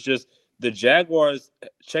staff, it's just the Jaguars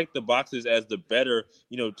check the boxes as the better,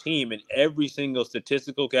 team in every single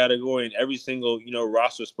statistical category and every single,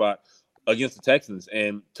 roster spot against the Texans.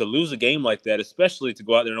 And to lose a game like that, especially to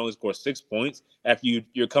go out there and only score 6 points after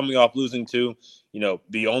you're coming off losing to,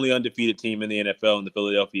 the only undefeated team in the NFL and the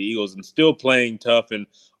Philadelphia Eagles and still playing tough and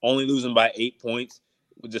only losing by 8 points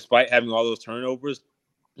despite having all those turnovers.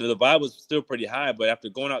 The vibe was still pretty high, but after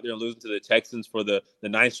going out there and losing to the Texans for the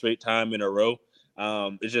ninth straight time in a row,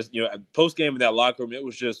 it's just, post game in that locker room, it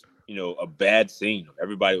was just, a bad scene.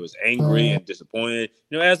 Everybody was angry and disappointed,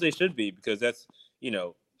 as they should be, because that's,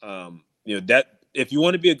 that if you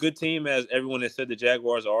want to be a good team, as everyone has said the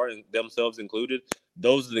Jaguars are, and themselves included,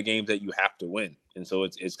 those are the games that you have to win. And so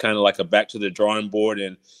it's kind of like a back to the drawing board.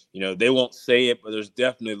 And, they won't say it, but there's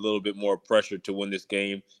definitely a little bit more pressure to win this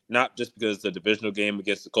game, not just because it's a divisional game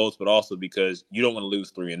against the Colts, but also because you don't want to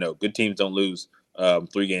lose 3-0. Good teams don't lose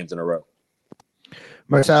 3 games in a row.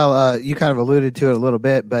 Marcel, you kind of alluded to it a little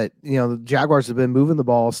bit, but, the Jaguars have been moving the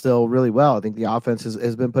ball still really well. I think the offense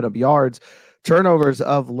has been putting up yards. Turnovers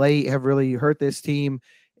of late have really hurt this team.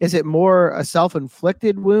 Is it more a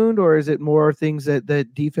self-inflicted wound, or is it more things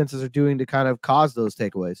that defenses are doing to kind of cause those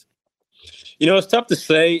takeaways? It's tough to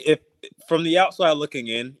say. If from the outside looking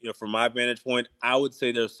in, from my vantage point, I would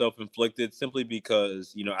say they're self-inflicted simply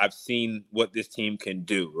because, I've seen what this team can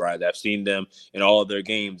do, right? I've seen them in all of their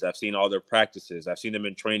games. I've seen all their practices. I've seen them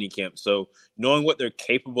in training camp. So knowing what they're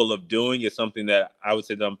capable of doing is something that I would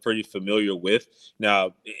say that I'm pretty familiar with.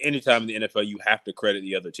 Now, anytime in the NFL, you have to credit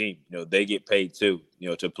the other team. They get paid too,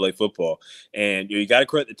 to play football. And you got to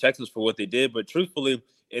credit the Texans for what they did. But truthfully,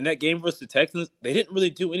 in that game versus the Texans, they didn't really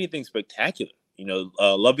do anything spectacular.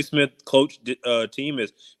 Lovie Smith coach team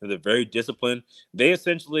is they're very disciplined. They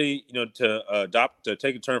essentially, to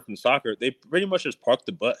take a turn from soccer, they pretty much just parked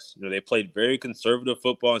the bus. They played very conservative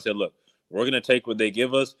football and said, look, we're going to take what they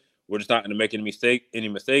give us. We're just not going to make any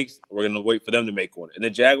mistakes. We're going to wait for them to make one. And the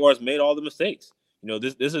Jaguars made all the mistakes.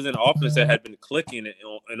 This is an offense that had been clicking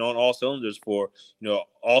and on all cylinders for,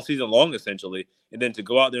 all season long, essentially. And then to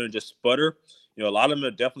go out there and just sputter, a lot of them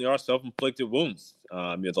definitely are self-inflicted wounds.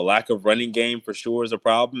 The lack of running game for sure is a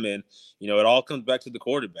problem. And, it all comes back to the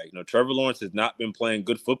quarterback. Trevor Lawrence has not been playing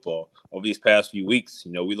good football over these past few weeks.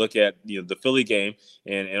 We look at, the Philly game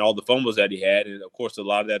and all the fumbles that he had. And, of course, a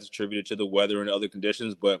lot of that's attributed to the weather and other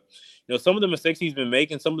conditions. But, some of the mistakes he's been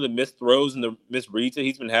making, some of the missed throws and the missed reads that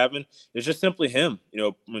he's been having, it's just simply him,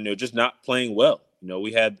 just not playing well.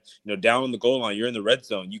 We had, down on the goal line, you're in the red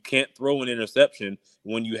zone. You can't throw an interception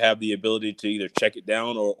when you have the ability to either check it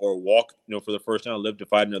down or walk, for the first time, live to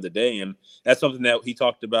fight another day. And that's something that he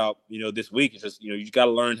talked about, this week. It's just, you got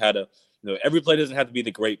to learn how to, every play doesn't have to be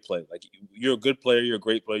the great play. Like, you're a good player, you're a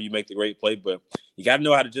great player, you make the great play, but you got to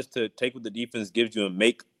know how to take what the defense gives you and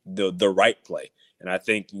make the right play. And I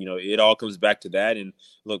think, it all comes back to that. And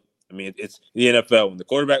look, I mean, it's the NFL. When the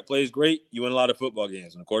quarterback plays great, you win a lot of football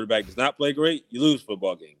games. When the quarterback does not play great, you lose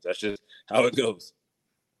football games. That's just how it goes.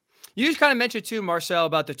 You just kind of mentioned too, Marcel,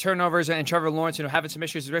 about the turnovers and Trevor Lawrence, having some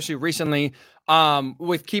issues, especially recently,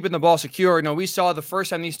 with keeping the ball secure. We saw the first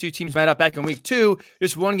time these two teams met up back in week 2,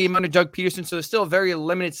 just one game under Doug Peterson. So there's still a very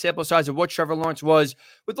limited sample size of what Trevor Lawrence was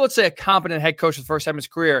with, let's say, a competent head coach for the first time in his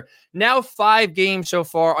career. Now 5 games so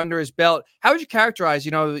far under his belt. How would you characterize,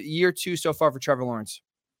 year 2 so far for Trevor Lawrence?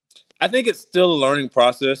 I think it's still a learning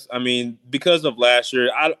process. I mean, because of last year,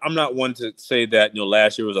 I'm not one to say that,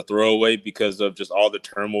 last year was a throwaway because of just all the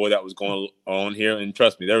turmoil that was going on here. And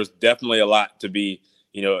trust me, there was definitely a lot to be,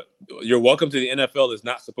 your welcome to the NFL is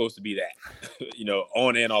not supposed to be that,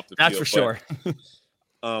 on and off the field. That's for sure.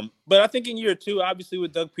 But I think in year 2, obviously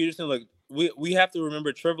with Doug Peterson, like we have to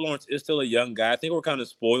remember Trevor Lawrence is still a young guy. I think we're kind of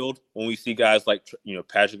spoiled when we see guys like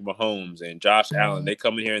Patrick Mahomes and Josh Allen. They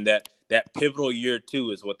come in here and that pivotal year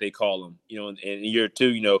 2 is what they call them. In year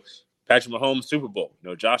 2, Patrick Mahomes Super Bowl.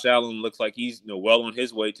 Josh Allen looks like he's well on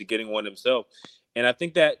his way to getting one himself. And I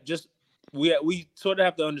think that just we sort of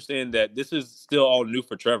have to understand that this is still all new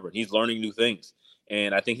for Trevor. He's learning new things,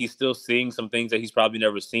 and I think he's still seeing some things that he's probably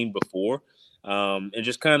never seen before, and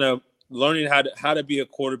just kind of learning how to be a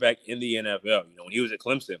quarterback in the NFL. When he was at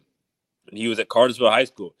Clemson, and he was at Cartersville High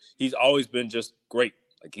School, he's always been just great.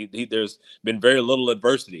 Like there's been very little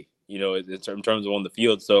adversity, in terms of on the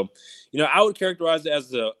field. So, I would characterize it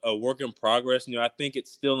as a work in progress. I think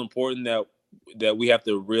it's still important that we have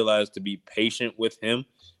to realize to be patient with him.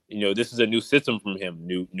 This is a new system from him,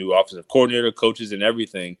 new offensive coordinator, coaches, and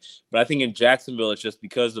everything. But I think in Jacksonville, it's just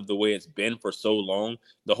because of the way it's been for so long,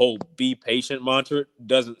 the whole be patient mantra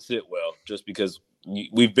doesn't sit well, just because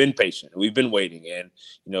we've been patient. We've been waiting. And,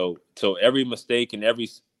 so every mistake and every,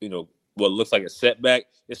 what looks like a setback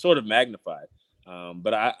is sort of magnified.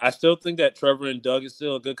 But I still think that Trevor and Doug is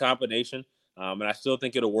still a good combination. And I still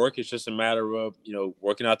think it'll work. It's just a matter of,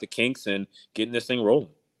 working out the kinks and getting this thing rolling.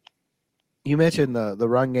 You mentioned the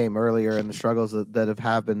run game earlier and the struggles that have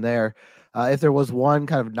happened there. If there was one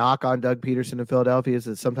kind of knock on Doug Peterson in Philadelphia, is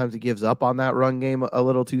that sometimes he gives up on that run game a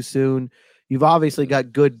little too soon. You've obviously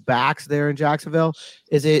got good backs there in Jacksonville.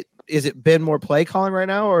 Is it been more play calling right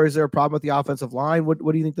now, or is there a problem with the offensive line? What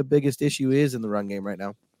do you think the biggest issue is in the run game right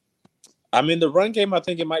now? I mean, the run game, I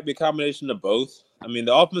think it might be a combination of both. I mean,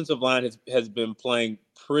 the offensive line has been playing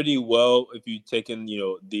pretty well if you take in,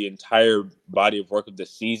 the entire body of work of the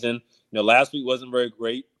season. Last week wasn't very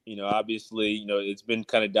great. Obviously, it's been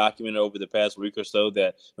kind of documented over the past week or so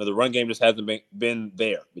that the run game just hasn't been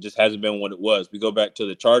there. It just hasn't been what it was. We go back to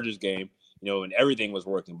the Chargers game, and everything was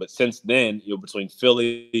working. But since then, between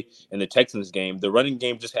Philly and the Texans game, the running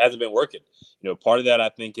game just hasn't been working. Part of that, I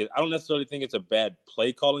think, is I don't necessarily think it's a bad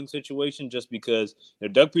play calling situation, just because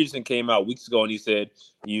Doug Peterson came out weeks ago and he said,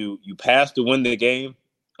 you pass to win the game.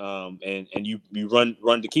 And you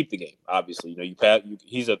run to keep the game. Obviously, you pass.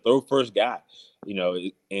 He's a throw first guy,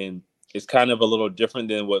 and it's kind of a little different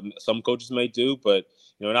than what some coaches may do. But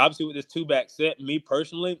and obviously with this 2-back set, me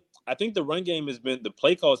personally, I think the run game the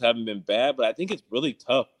play calls haven't been bad, but I think it's really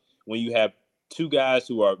tough when you have two guys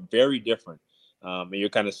who are very different, and you're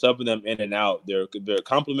kind of subbing them in and out. They're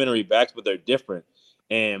complementary backs, but they're different,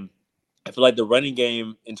 and I feel like the running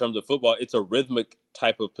game in terms of football, it's a rhythmic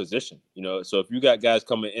type of position, So if you got guys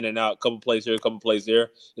coming in and out, a couple plays here, a couple plays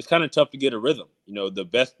there, it's kind of tough to get a rhythm. The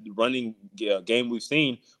best running game we've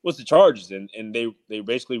seen was the Chargers, and they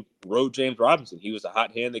basically rode James Robinson. He was a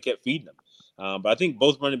hot hand. They kept feeding him. But I think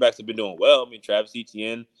both running backs have been doing well. I mean, Travis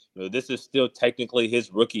Etienne, this is still technically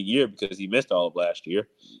his rookie year because he missed all of last year.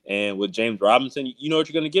 And with James Robinson, you know what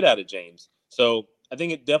you're going to get out of James. So I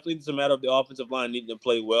think it definitely is a matter of the offensive line needing to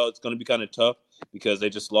play well. It's going to be kind of tough because they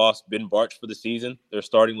just lost Ben Bartch for the season, their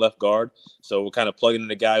starting left guard. So we're kind of plugging in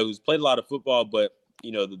a guy who's played a lot of football, but,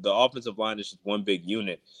 the offensive line is just one big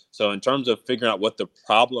unit. So in terms of figuring out what the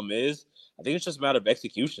problem is, I think it's just a matter of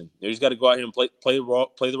execution. They just got to go out here and play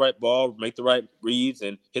the right ball, make the right reads,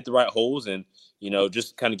 and hit the right holes, and,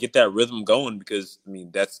 just kind of get that rhythm going because, I mean,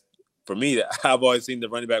 that's, for me, I've always seen the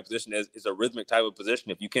running back position as a rhythmic type of position.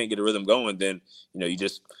 If you can't get a rhythm going, then,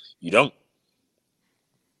 you don't.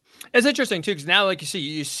 It's interesting, too, because now, like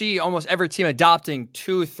you see almost every team adopting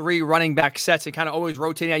 2-3 running back sets and kind of always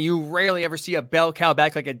rotating out. You rarely ever see a bell cow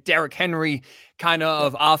back like a Derrick Henry kind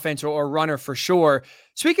of offense or runner for sure.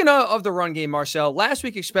 Speaking of the run game, Marcel, last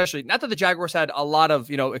week especially, not that the Jaguars had a lot of,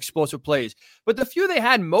 explosive plays, but the few they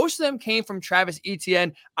had, most of them came from Travis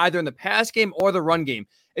Etienne, either in the pass game or the run game.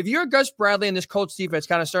 If you're Gus Bradley and this Colts defense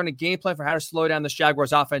kind of starting a game plan for how to slow down this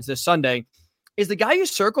Jaguars offense this Sunday, is the guy you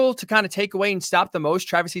circle to kind of take away and stop the most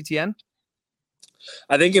Travis Etienne?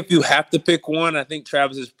 I think if you have to pick one, I think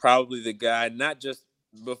Travis is probably the guy, not just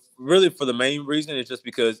but really for the main reason is just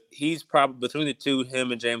because he's probably between the two,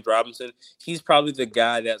 him and James Robinson, he's probably the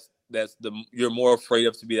guy you're more afraid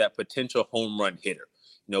of to be that potential home run hitter.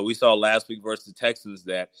 We saw last week versus the Texans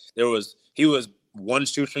that he was one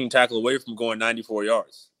shoestring tackle away from going 94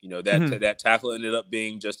 yards. That tackle ended up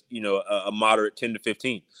being just, a moderate 10 to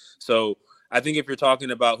 15. So I think if you're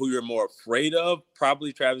talking about who you're more afraid of,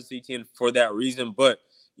 probably Travis Etienne for that reason. But,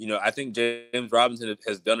 I think James Robinson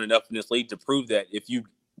has done enough in this league to prove that if you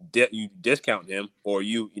discount him or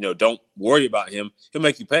you don't worry about him, he'll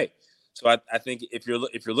make you pay. So I think if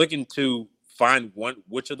you're looking to find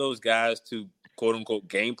which of those guys to quote unquote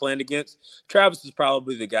game plan against, Travis is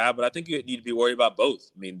probably the guy, but I think you need to be worried about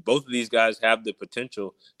both. I mean, both of these guys have the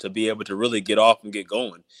potential to be able to really get off and get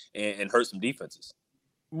going and hurt some defenses.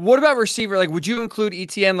 What about receiver? Like, would you include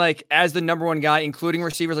ETN like as the number one guy, including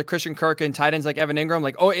receivers like Christian Kirk and tight ends like Evan Ingram?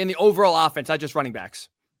 Like, in the overall offense, not just running backs.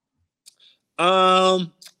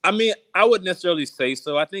 I mean, I wouldn't necessarily say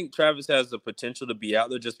so. I think Travis has the potential to be out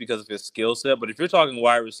there just because of his skill set. But if you're talking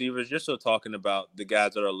wide receivers, you're still talking about the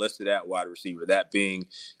guys that are listed at wide receiver, that being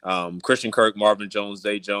Christian Kirk, Marvin Jones,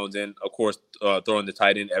 Zay Jones, and, of course, throwing the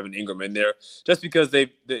tight end Evan Ingram in there, just because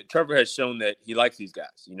Trevor has shown that he likes these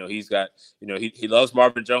guys. He's got, he loves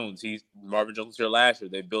Marvin Jones. Marvin Jones was here last year.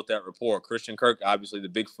 They built that rapport. Christian Kirk, obviously the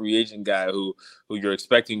big free agent guy who you're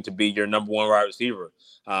expecting to be your number one wide receiver.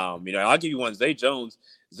 I'll give you one, Zay Jones.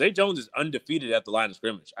 Zay Jones is undefeated at the line of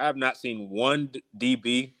scrimmage. I have not seen one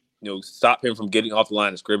DB, stop him from getting off the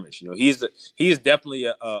line of scrimmage. He is definitely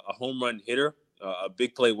a home run hitter, a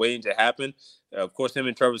big play waiting to happen. Of course, him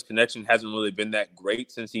and Trevor's connection hasn't really been that great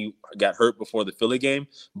since he got hurt before the Philly game.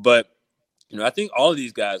 But I think all of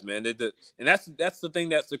these guys, man, and that's the thing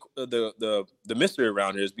that's the mystery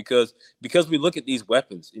around here is because we look at these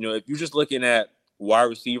weapons. If you're just looking at wide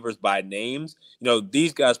receivers by names,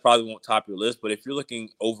 these guys probably won't top your list. But if you're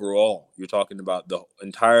looking overall, you're talking about the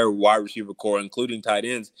entire wide receiver core, including tight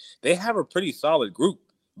ends. They have a pretty solid group,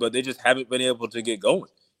 but they just haven't been able to get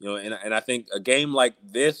going. And I think a game like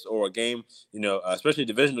this, or a game, especially a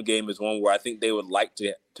divisional game, is one where I think they would like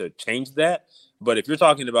to change that. But if you're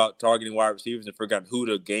talking about targeting wide receivers and forgotten who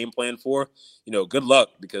to game plan for, good luck,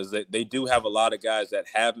 because they do have a lot of guys that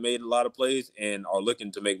have made a lot of plays and are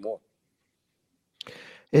looking to make more.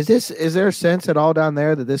 Is there a sense at all down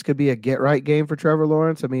there that this could be a get-right game for Trevor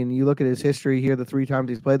Lawrence? I mean, you look at his history here, the 3 times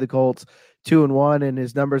he's played the Colts, 2-1, and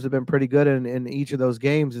his numbers have been pretty good in each of those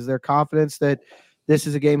games. Is there confidence that this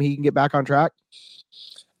is a game he can get back on track?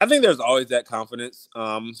 I think there's always that confidence.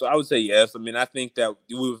 So I would say yes. I mean, I think that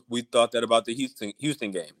we thought that about the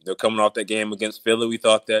Houston game. They're coming off that game against Philly. We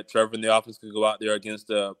thought that Trevor and the offense could go out there against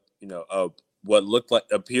what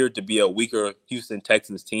appeared to be a weaker Houston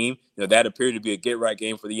Texans team. That appeared to be a get-right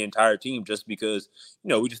game for the entire team, just because,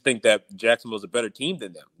 we just think that Jacksonville's a better team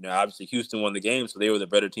than them. Obviously Houston won the game, so they were the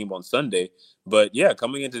better team on Sunday. But yeah,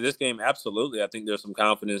 coming into this game, absolutely, I think there's some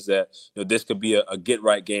confidence that this could be a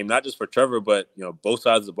get-right game, not just for Trevor, but both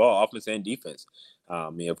sides of the ball, offense and defense.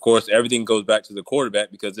 Of course, everything goes back to the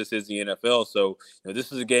quarterback because this is the NFL. So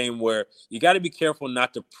this is a game where you got to be careful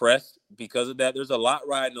not to press because of that. There's a lot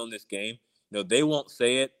riding on this game. They won't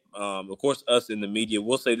say it. Of course, us in the media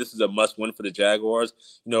will say this is a must-win for the Jaguars,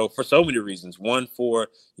 for so many reasons. One,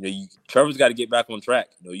 Trevor's got to get back on track.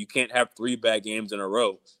 You can't have 3 bad games in a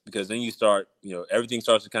row, because then you start, everything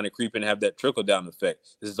starts to kind of creep and have that trickle-down effect.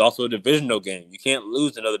 This is also a divisional game. You can't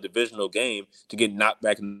lose another divisional game to get knocked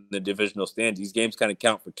back in the divisional stands. These games kind of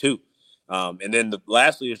count for 2. And then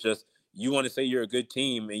lastly is just, you want to say you're a good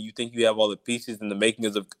team and you think you have all the pieces and the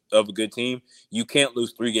makings of a good team, you can't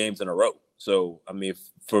lose 3 games in a row. So, I mean,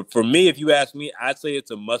 for me, if you ask me, I'd say it's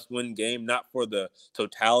a must-win game, not for the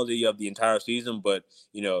totality of the entire season, but,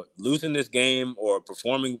 losing this game or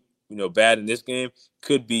performing, bad in this game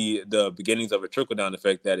could be the beginnings of a trickle-down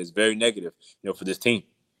effect that is very negative, for this team.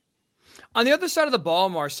 On the other side of the ball,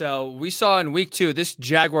 Marcel, we saw in week 2, this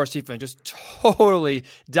Jaguars defense just totally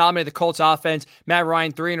dominated the Colts offense. Matt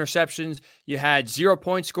Ryan, 3 interceptions. You had 0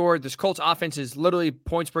 points scored. This Colts offense is literally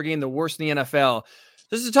points per game, the worst in the NFL.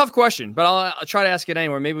 This is a tough question, but I'll try to ask it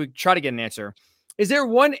anyway. Maybe we try to get an answer. Is there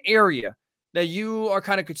one area that you are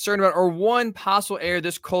kind of concerned about, or one possible area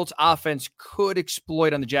this Colts offense could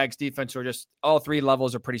exploit on the Jags defense, or just all 3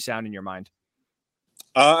 levels are pretty sound in your mind?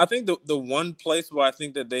 I think the one place where I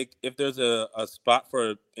think that if there's a spot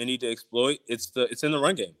for Indy to exploit, it's in the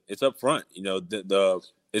run game. It's up front.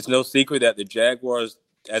 It's no secret that the Jaguars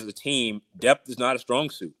as a team, depth is not a strong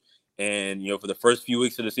suit. And, for the first few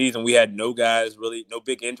weeks of the season, we had no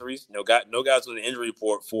big injuries, no guys on the injury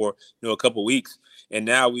report for, a couple weeks. And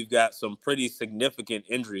now we've got some pretty significant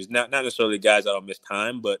injuries, not necessarily guys that'll miss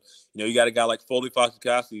time, but, you got a guy like Foley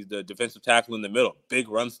Foxcassi, the defensive tackle in the middle, big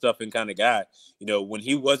run stuffing kind of guy. When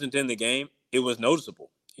he wasn't in the game, it was noticeable.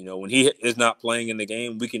 When he is not playing in the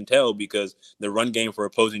game, we can tell because the run game for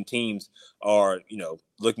opposing teams are,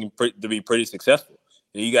 looking to be pretty successful.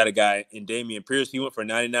 You got a guy in Dameon Pierce. He went for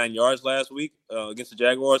 99 yards last week against the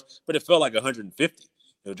Jaguars, but it felt like 150.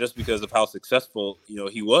 just because of how successful,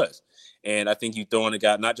 he was. And I think you throw in a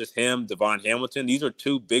guy, not just him, Devon Hamilton. These are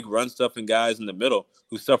two big run-stuffing guys in the middle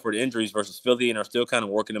who suffered injuries versus Philly and are still kind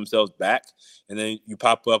of working themselves back. And then you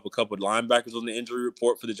pop up a couple of linebackers on the injury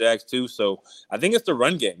report for the Jags too. So I think it's the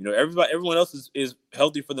run game. Everyone else is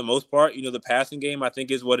healthy for the most part. The passing game, I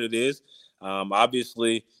think, is what it is.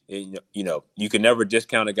 Obviously, you can never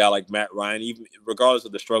discount a guy like Matt Ryan, even regardless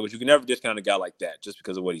of the struggles. You can never discount a guy like that just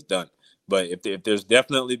because of what he's done. But if there's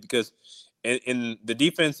definitely, because in the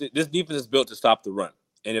defense, this defense is built to stop the run.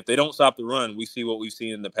 And if they don't stop the run, we see what we've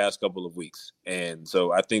seen in the past couple of weeks. And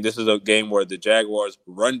so I think this is a game where the Jaguars'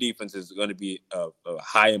 run defense is going to be of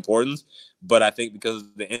high importance. But I think because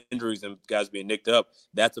of the injuries and guys being nicked up,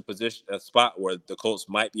 that's a spot where the Colts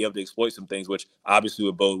might be able to exploit some things, which obviously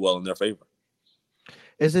would bode well in their favor.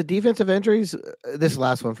 Is it defensive injuries? This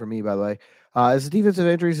last one for me, by the way. Is it defensive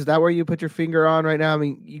injuries? Is that where you put your finger on right now? I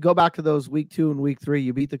mean, you go back to those week 2 and week 3.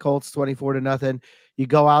 You beat the Colts 24-0. You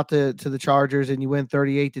go out to the Chargers and you win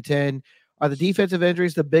 38-10. Are the defensive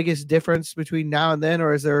injuries the biggest difference between now and then,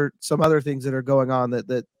 or is there some other things that are going on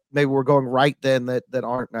that maybe were going right then that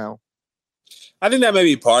aren't now? I think that may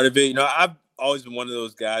be part of it. I've always been one of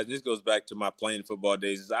those guys. This goes back to my playing football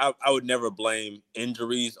days. I would never blame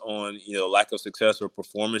injuries on, lack of success or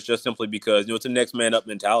performance, just simply because, it's a next man up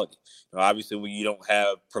mentality. Obviously, when you don't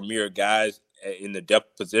have premier guys in the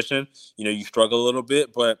depth position, you struggle a little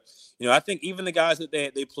bit. But, I think even the guys that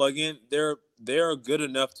they plug in, they're good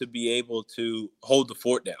enough to be able to hold the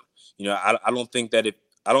fort down. I don't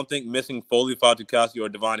think missing Foley, Fatukasi, or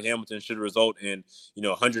Devon Hamilton should result in,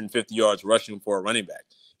 150 yards rushing for a running back.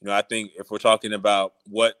 I think if we're talking about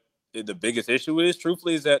what the biggest issue is,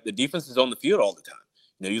 truthfully, is that the defense is on the field all the time.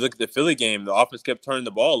 You look at the Philly game, the offense kept turning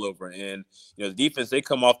the ball over, and the defense, they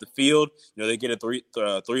come off the field, they get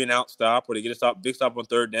a three and out stop, or they get a big stop on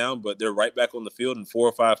third down, but they're right back on the field in 4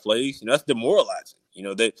 or 5 plays. That's demoralizing.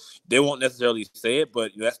 They won't necessarily say it,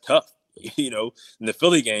 but that's tough. In the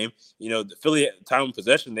Philly game, the Philly time of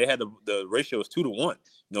possession, they had the ratio was 2-1.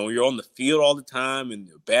 You're on the field all the time in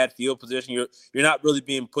bad field position. You're not really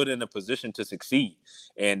being put in a position to succeed.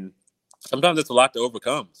 And sometimes it's a lot to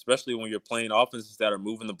overcome, especially when you're playing offenses that are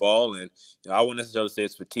moving the ball. And I wouldn't necessarily say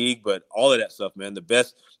it's fatigue, but all of that stuff, man. The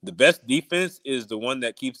best defense is the one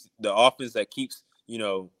that keeps the offense that keeps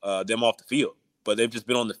them off the field. But they've just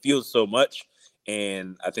been on the field so much.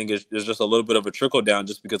 And I think there's just a little bit of a trickle down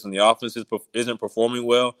just because when the offense isn't performing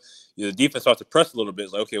well, the defense starts to press a little bit.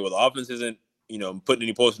 It's like, okay, well, the offense isn't, putting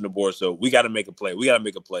any points on the board, so we got to make a play. We got to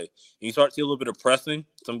make a play. And you start to see a little bit of pressing,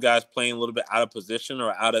 some guys playing a little bit out of position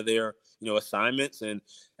or out of their, assignments, and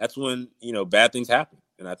that's when, bad things happen.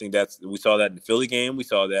 And I think we saw that in the Philly game. We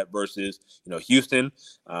saw that versus, Houston.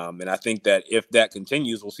 And I think that if that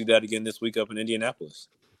continues, we'll see that again this week up in Indianapolis.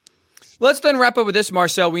 Let's then wrap up with this,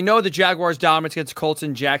 Marcel. We know the Jaguars' dominance against Colts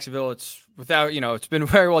in Jacksonville. It's been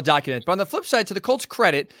very well documented. But on the flip side, to the Colts'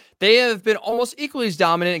 credit, they have been almost equally as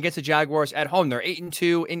dominant against the Jaguars at home. They're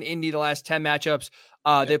 8-2 in Indy the last 10 matchups.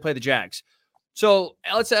 They play the Jags. So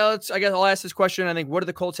I guess I'll ask this question. I think, what do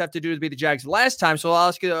the Colts have to do to beat the Jags last time? So I'll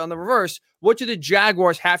ask you on the reverse. What do the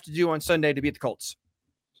Jaguars have to do on Sunday to beat the Colts?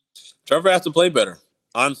 Trevor has to play better.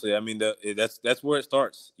 Honestly, I mean, that's where it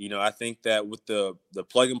starts. I think that with the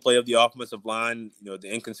plug and play of the offensive line, the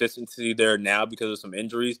inconsistency there now because of some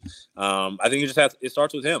injuries, I think it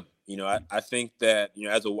starts with him. I think that,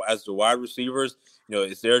 as the wide receivers,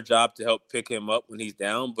 it's their job to help pick him up when he's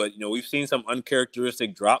down. But, we've seen some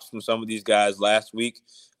uncharacteristic drops from some of these guys last week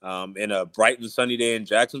in a bright and sunny day in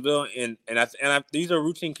Jacksonville. And these are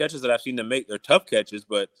routine catches that I've seen them make. They're tough catches,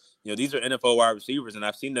 but, these are NFL wide receivers, and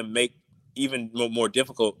I've seen them make even more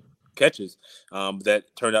difficult catches that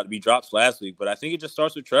turned out to be drops last week. But I think it just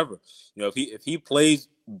starts with Trevor. If he plays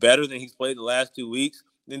better than he's played the last 2 weeks,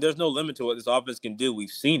 then there's no limit to what this offense can do. We've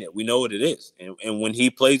seen it. We know what it is. And when he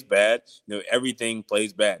plays bad, everything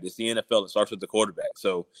plays bad. It's the NFL. It starts with the quarterback.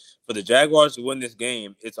 So for the Jaguars to win this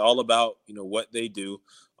game, it's all about, what they do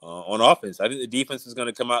on offense. I think the defense is going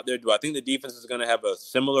to come out there. Do I think the defense is going to have a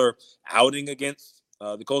similar outing against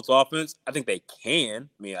the Colts offense? I think they can.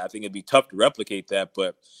 I mean, I think it'd be tough to replicate that,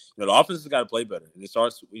 but the offense has got to play better. And it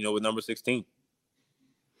starts, with number 16.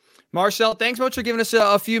 Marcel, thanks so much for giving us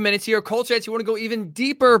a few minutes here. Colts fans, you want to go even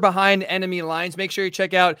deeper behind enemy lines, make sure you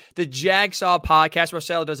check out the Jagsaw podcast.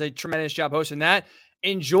 Marcel does a tremendous job hosting that.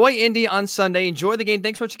 Enjoy Indy on Sunday. Enjoy the game.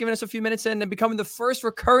 Thanks so much for giving us a few minutes and becoming the first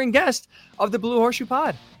recurring guest of the Blue Horseshoe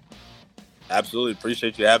Pod. Absolutely.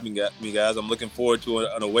 Appreciate you having me, guys. I'm looking forward to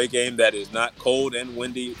an away game that is not cold and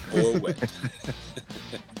windy or wet.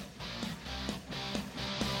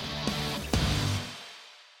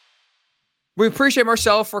 We appreciate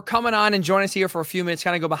Marcel for coming on and joining us here for a few minutes,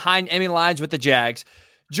 kind of go behind enemy lines with the Jags.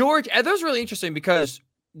 George, that was really interesting because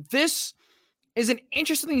this is an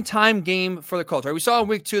interesting time game for the Colts, right? We saw in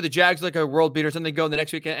week 2, the Jags like a world beaters, and they go the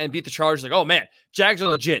next week and beat the Chargers. Like, oh man, Jags are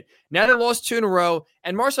legit. Now they lost 2 in a row.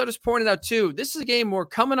 And Marcel just pointed out too, this is a game where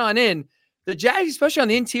coming on in, the Jags, especially on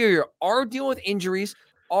the interior, are dealing with injuries,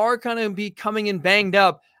 are kind of be coming in banged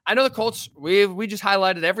up. I know the Colts, we just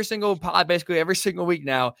highlighted every single pod, basically every single week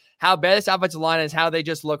now, how bad this offensive line is, how they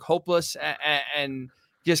just look hopeless and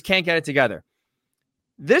just can't get it together.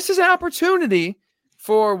 This is an opportunity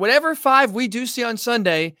for whatever 5 we do see on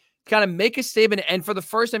Sunday, kind of make a statement and for the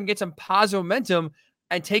first time get some positive momentum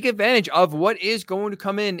and take advantage of what is going to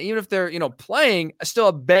come in, even if they're, playing still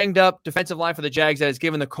a banged up defensive line for the Jags that has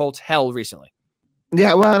given the Colts hell recently.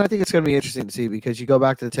 Yeah, well, and I think it's going to be interesting to see because you go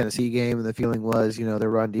back to the Tennessee game and the feeling was, their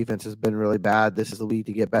run defense has been really bad. This is the week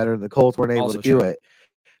to get better, and the Colts weren't able to do it.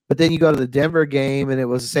 But then you go to the Denver game, and it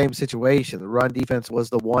was the same situation. The run defense was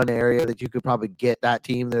the one area that you could probably get that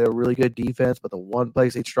team. They're a really good defense, but the one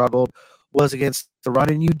place they struggled was against the run,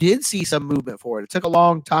 and you did see some movement for it. It took a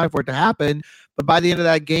long time for it to happen, but by the end of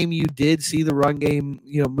that game, you did see the run game,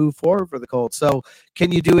 move forward for the Colts. So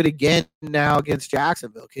can you do it again now against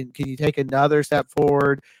Jacksonville? Can you take another step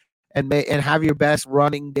forward and have your best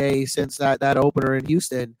running day since that opener in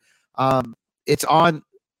Houston?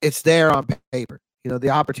 It's there on paper. The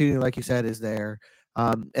opportunity, like you said, is there.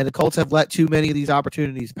 And the Colts have let too many of these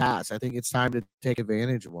opportunities pass. I think it's time to take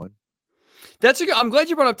advantage of one. I'm glad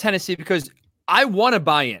you brought up Tennessee because I want to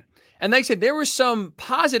buy in. And like I said, there were some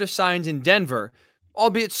positive signs in Denver,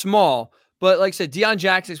 albeit small. But like I said, Deion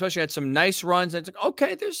Jackson especially had some nice runs. And it's like,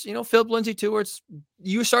 okay, there's, Philip Lindsay too, where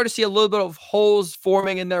you start to see a little bit of holes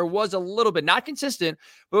forming. And there was a little bit, not consistent,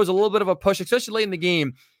 but it was a little bit of a push, especially late in the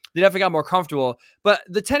game. They definitely got more comfortable. But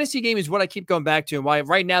the Tennessee game is what I keep going back to. And why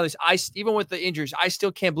right now, even with the injuries, I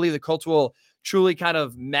still can't believe the Colts will truly kind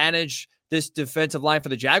of manage this defensive line for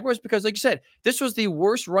the Jaguars, because like you said, this was the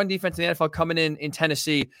worst run defense in the NFL coming in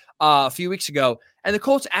Tennessee a few weeks ago. And the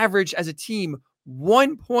Colts averaged as a team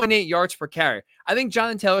 1.8 yards per carry. I think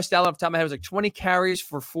Jonathan Taylor's stat off the top of my head was like 20 carries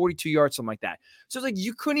for 42 yards, something like that. So it's like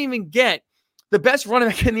you couldn't even get the best running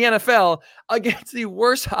back in the NFL against the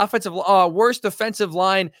worst defensive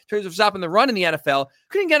line in terms of stopping the run in the NFL.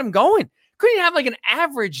 Couldn't get him going. Couldn't even have like an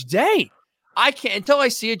average day. I can't, until I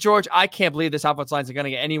see it, George, I can't believe this offensive line is going to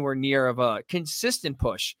get anywhere near of a consistent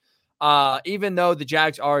push, even though the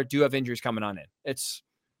Jags do have injuries coming on in. It's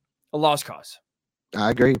a lost cause. I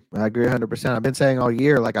agree 100%. I've been saying all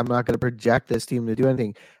year, like, I'm not going to project this team to do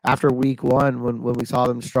anything. After week 1, when we saw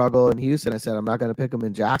them struggle in Houston, I said, I'm not going to pick them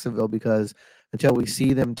in Jacksonville because until we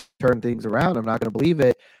see them turn things around, I'm not going to believe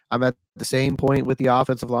it. I'm at the same point with the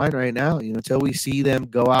offensive line right now. Until we see them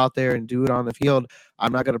go out there and do it on the field,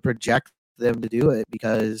 I'm not going to project them to do it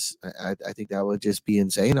because I think that would just be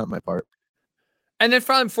insane on my part. And then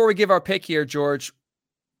finally, before we give our pick here, George,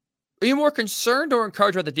 are you more concerned or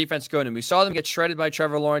encouraged about the defense going in? We saw them get shredded by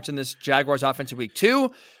Trevor Lawrence in this Jaguars offense in week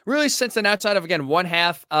 2. Really, since then, outside of, again, one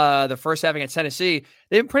half, the first half against Tennessee,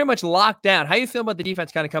 they've been pretty much locked down. How do you feel about the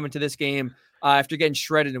defense kind of coming to this game after getting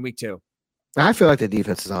shredded in week 2? I feel like the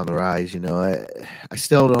defense is on the rise. I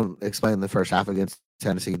still don't explain the first half against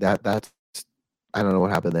Tennessee. That's I don't know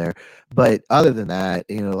what happened there. But other than that,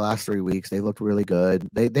 the last 3 weeks, they looked really good.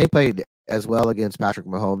 They played as well against Patrick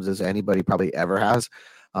Mahomes as anybody probably ever has.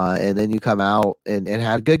 And then you come out and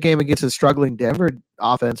had a good game against a struggling Denver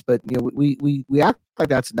offense. But, we act like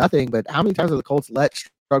that's nothing. But how many times have the Colts let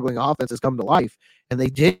struggling offenses come to life? And they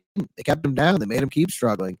didn't. They kept them down. They made them keep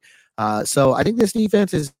struggling. So I think this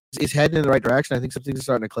defense is heading in the right direction. I think some things are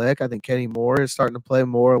starting to click. I think Kenny Moore is starting to play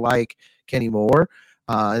more like Kenny Moore.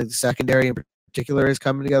 I think the secondary in particular is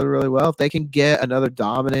coming together really well. If they can get another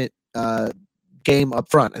dominant game up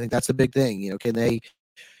front, I think that's the big thing. Can they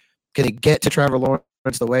get to Trevor Lawrence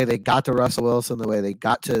the way they got to Russell Wilson, the way they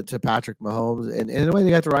got to Patrick Mahomes, and the way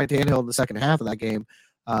they got to Ryan Tannehill in the second half of that game?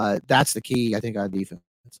 That's the key, I think, on defense.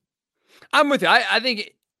 I'm with you. I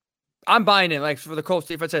think I'm buying it. Like, for the Colts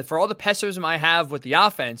defense, for all the pessimism I have with the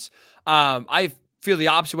offense, I feel the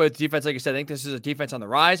opposite way with the defense. Like I said, I think this is a defense on the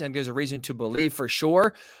rise, and there's a reason to believe for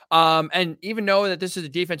sure. And even know that this is a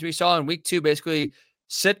defense we saw in week 2, basically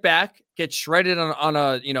sit back, get shredded on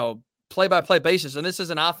a play-by-play basis. And this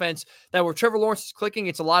is an offense that where Trevor Lawrence is clicking,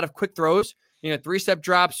 it's a lot of quick throws, 3-step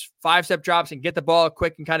drops, 5-step drops, and get the ball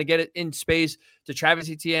quick and kind of get it in space to Travis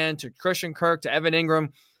Etienne, to Christian Kirk, to Evan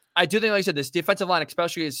Ingram. I do think, like I said, this defensive line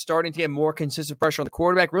especially is starting to get more consistent pressure on the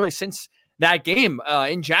quarterback really since that game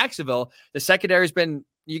in Jacksonville. The secondary has been,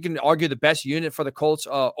 you can argue the best unit for the Colts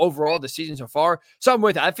overall this season so far. So I'm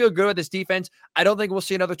with it. I feel good with this defense. I don't think we'll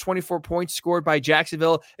see another 24 points scored by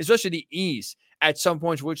Jacksonville, especially the ease at some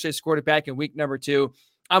points, which they scored it back in week number 2.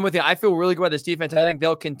 I'm with you. I feel really good about this defense. I think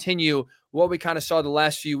they'll continue what we kind of saw the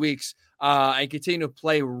last few weeks and continue to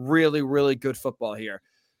play really, really good football here.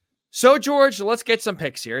 So, George, let's get some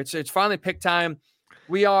picks here. It's finally pick time.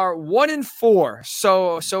 We are 1-4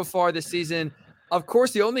 so far this season. Of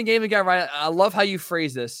course, the only game we got right, I love how you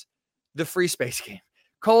phrase this, the free space game.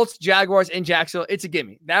 Colts, Jaguars, in Jacksonville, it's a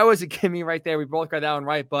gimme. That was a gimme right there. We both got that one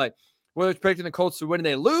right, but whether it's predicting the Colts to win and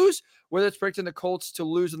they lose, whether it's predicting the Colts to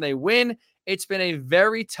lose and they win, it's been a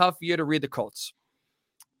very tough year to read the Colts.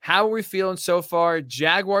 How are we feeling so far?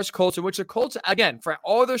 Jaguars, Colts, in which the Colts, again, for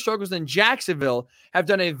all their struggles in Jacksonville, have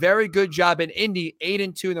done a very good job in Indy,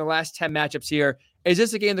 8-2 in their last 10 matchups here. Is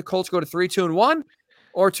this a game the Colts go to 3-2-1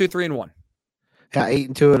 or 2-3-1? Yeah,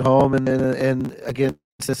 8-2 at home and against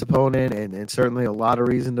this opponent, and certainly a lot of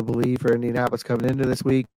reason to believe for Indianapolis coming into this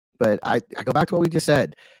week. But I go back to what we just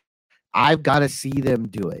said. I've got to see them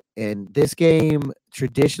do it. And this game,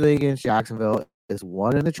 traditionally against Jacksonville, is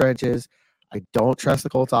one in the trenches. I don't trust the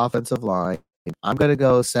Colts offensive line. I'm going to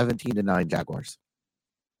go 17-9 Jaguars.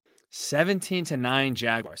 17-9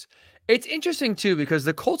 Jaguars. It's interesting, too, because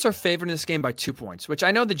the Colts are favored in this game by 2 points, which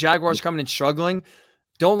I know the Jaguars coming in struggling.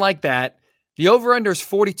 Don't like that. The over-under is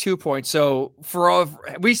 42 points. So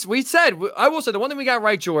we said, I will say, the one thing we got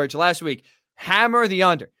right, George, last week, hammer the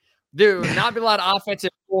under. There would not be a lot of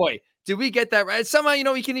offensive. Boy, did we get that right?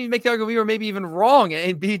 Somehow, we can even make the argument we were maybe even wrong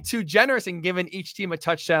and be too generous in giving each team a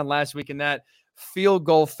touchdown last week in that field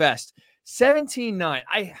goal fest.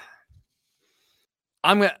 17-9.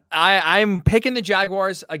 I'm picking the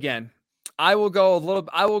Jaguars again. I will go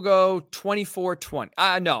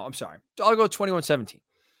 24-20. No, I'm sorry. I'll go 21-17.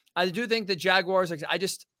 I do think the Jaguars,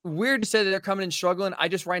 weird to say that they're coming in struggling.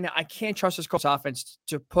 Right now, I can't trust this Colts offense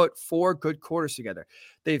to put 4 good quarters together.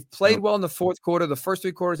 They've played well in the fourth quarter. The first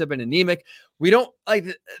 3 quarters have been anemic. We don't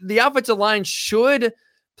the offensive line should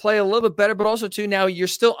play a little bit better, but also too, now you're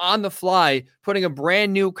still on the fly, putting a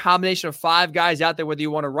brand new combination of 5 guys out there, whether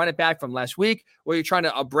you want to run it back from last week or you're trying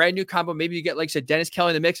a brand new combo. Maybe you get, like I said, Dennis Kelly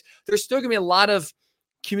in the mix. There's still going to be a lot of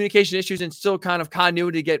communication issues and still kind of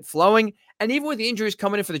continuity to get flowing. And even with the injuries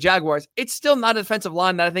coming in for the Jaguars, it's still not a defensive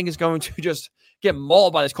line that I think is going to just get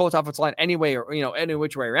mauled by this Colts offensive line anyway, or, any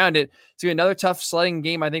which way around it. It's going to be another tough sledding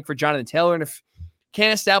game, I think, for Jonathan Taylor. And if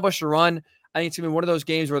can't establish a run, I think it's going to be one of those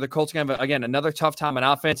games where the Colts can have, again, another tough time on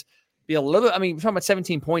offense. Be a little bit, we're talking about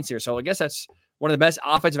 17 points here. So I guess that's one of the best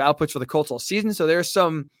offensive outputs for the Colts all season. So there's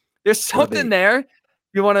something there.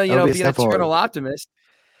 You want to, be an eternal optimist.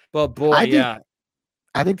 But boy,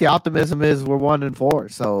 I think the optimism is we're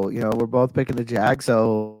 1-4. So, we're both picking the Jag.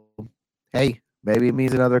 So, hey, maybe it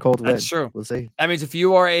means another Colts win. That's true. We'll see. That means if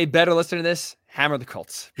you are a better listener to this, hammer the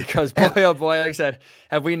Colts. Because boy, oh boy, like I said,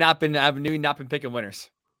 have we not been picking winners?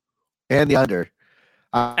 And the under.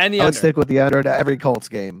 I would stick with the under to every Colts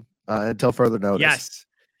game until further notice.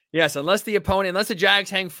 Yes, unless the Jags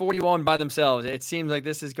hang 41 by themselves, it seems like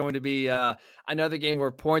this is going to be another game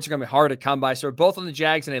where points are going to be hard to come by. So we're both on the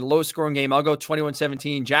Jags in a low-scoring game. I'll go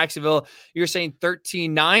 21-17. Jacksonville, you're saying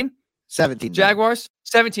 13-9? 17-9. Jaguars?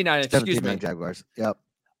 17-9, excuse me. Jaguars, yep.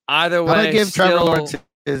 Either way, I'm going to give Trevor Lawrence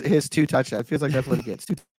his 2 touchdowns. It feels like that's what he gets.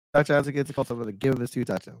 2 touchdowns against the Colts. I'm going to give him his 2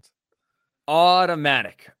 touchdowns.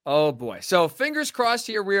 Automatic. Oh boy. So fingers crossed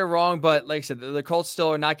here we are wrong, but like I said, the Colts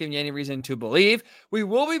still are not giving you any reason to believe. We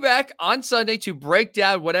will be back on Sunday to break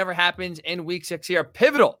down whatever happens in week 6 here. A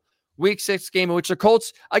pivotal week 6 game in which the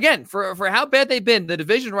Colts, again, for how bad they've been, the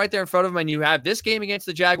division right there in front of them, and you have this game against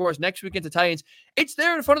the Jaguars, next week against the Titans. It's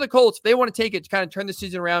there in front of the Colts. They want to take it to kind of turn the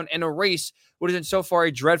season around and erase what has been so far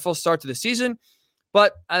a dreadful start to the season.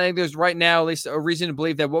 But I think there's right now at least a reason to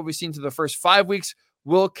believe that what we've seen through the first 5 weeks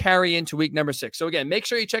will carry into week number 6. So again, make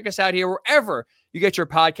sure you check us out here wherever you get your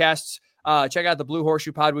podcasts. Check out the Blue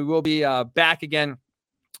Horseshoe Pod. We will be back again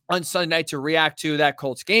on Sunday night to react to that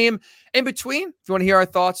Colts game. In between, if you want to hear our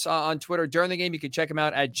thoughts on Twitter during the game, you can check them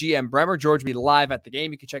out at GM Bremer. George will be live at the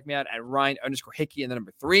game. You can check me out at Ryan_Hickey and the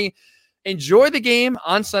number 3. Enjoy the game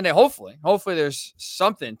on Sunday. Hopefully there's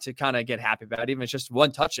something to kind of get happy about, even if it's just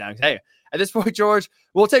 1 touchdown. Hey, at this point, George,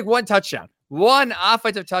 we'll take 1 touchdown. 1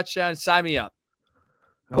 offensive touchdown. Sign me up.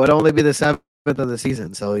 It would only be the 7th of the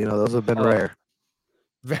season, so those have been rare.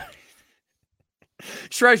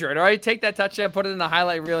 Treasure it, all right? Take that touchdown, put it in the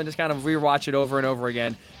highlight reel, and just kind of rewatch it over and over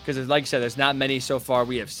again, because like I said, there's not many so far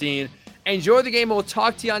we have seen. Enjoy the game, and we'll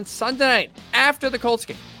talk to you on Sunday night after the Colts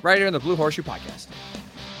game, right here on the Blue Horseshoe Podcast.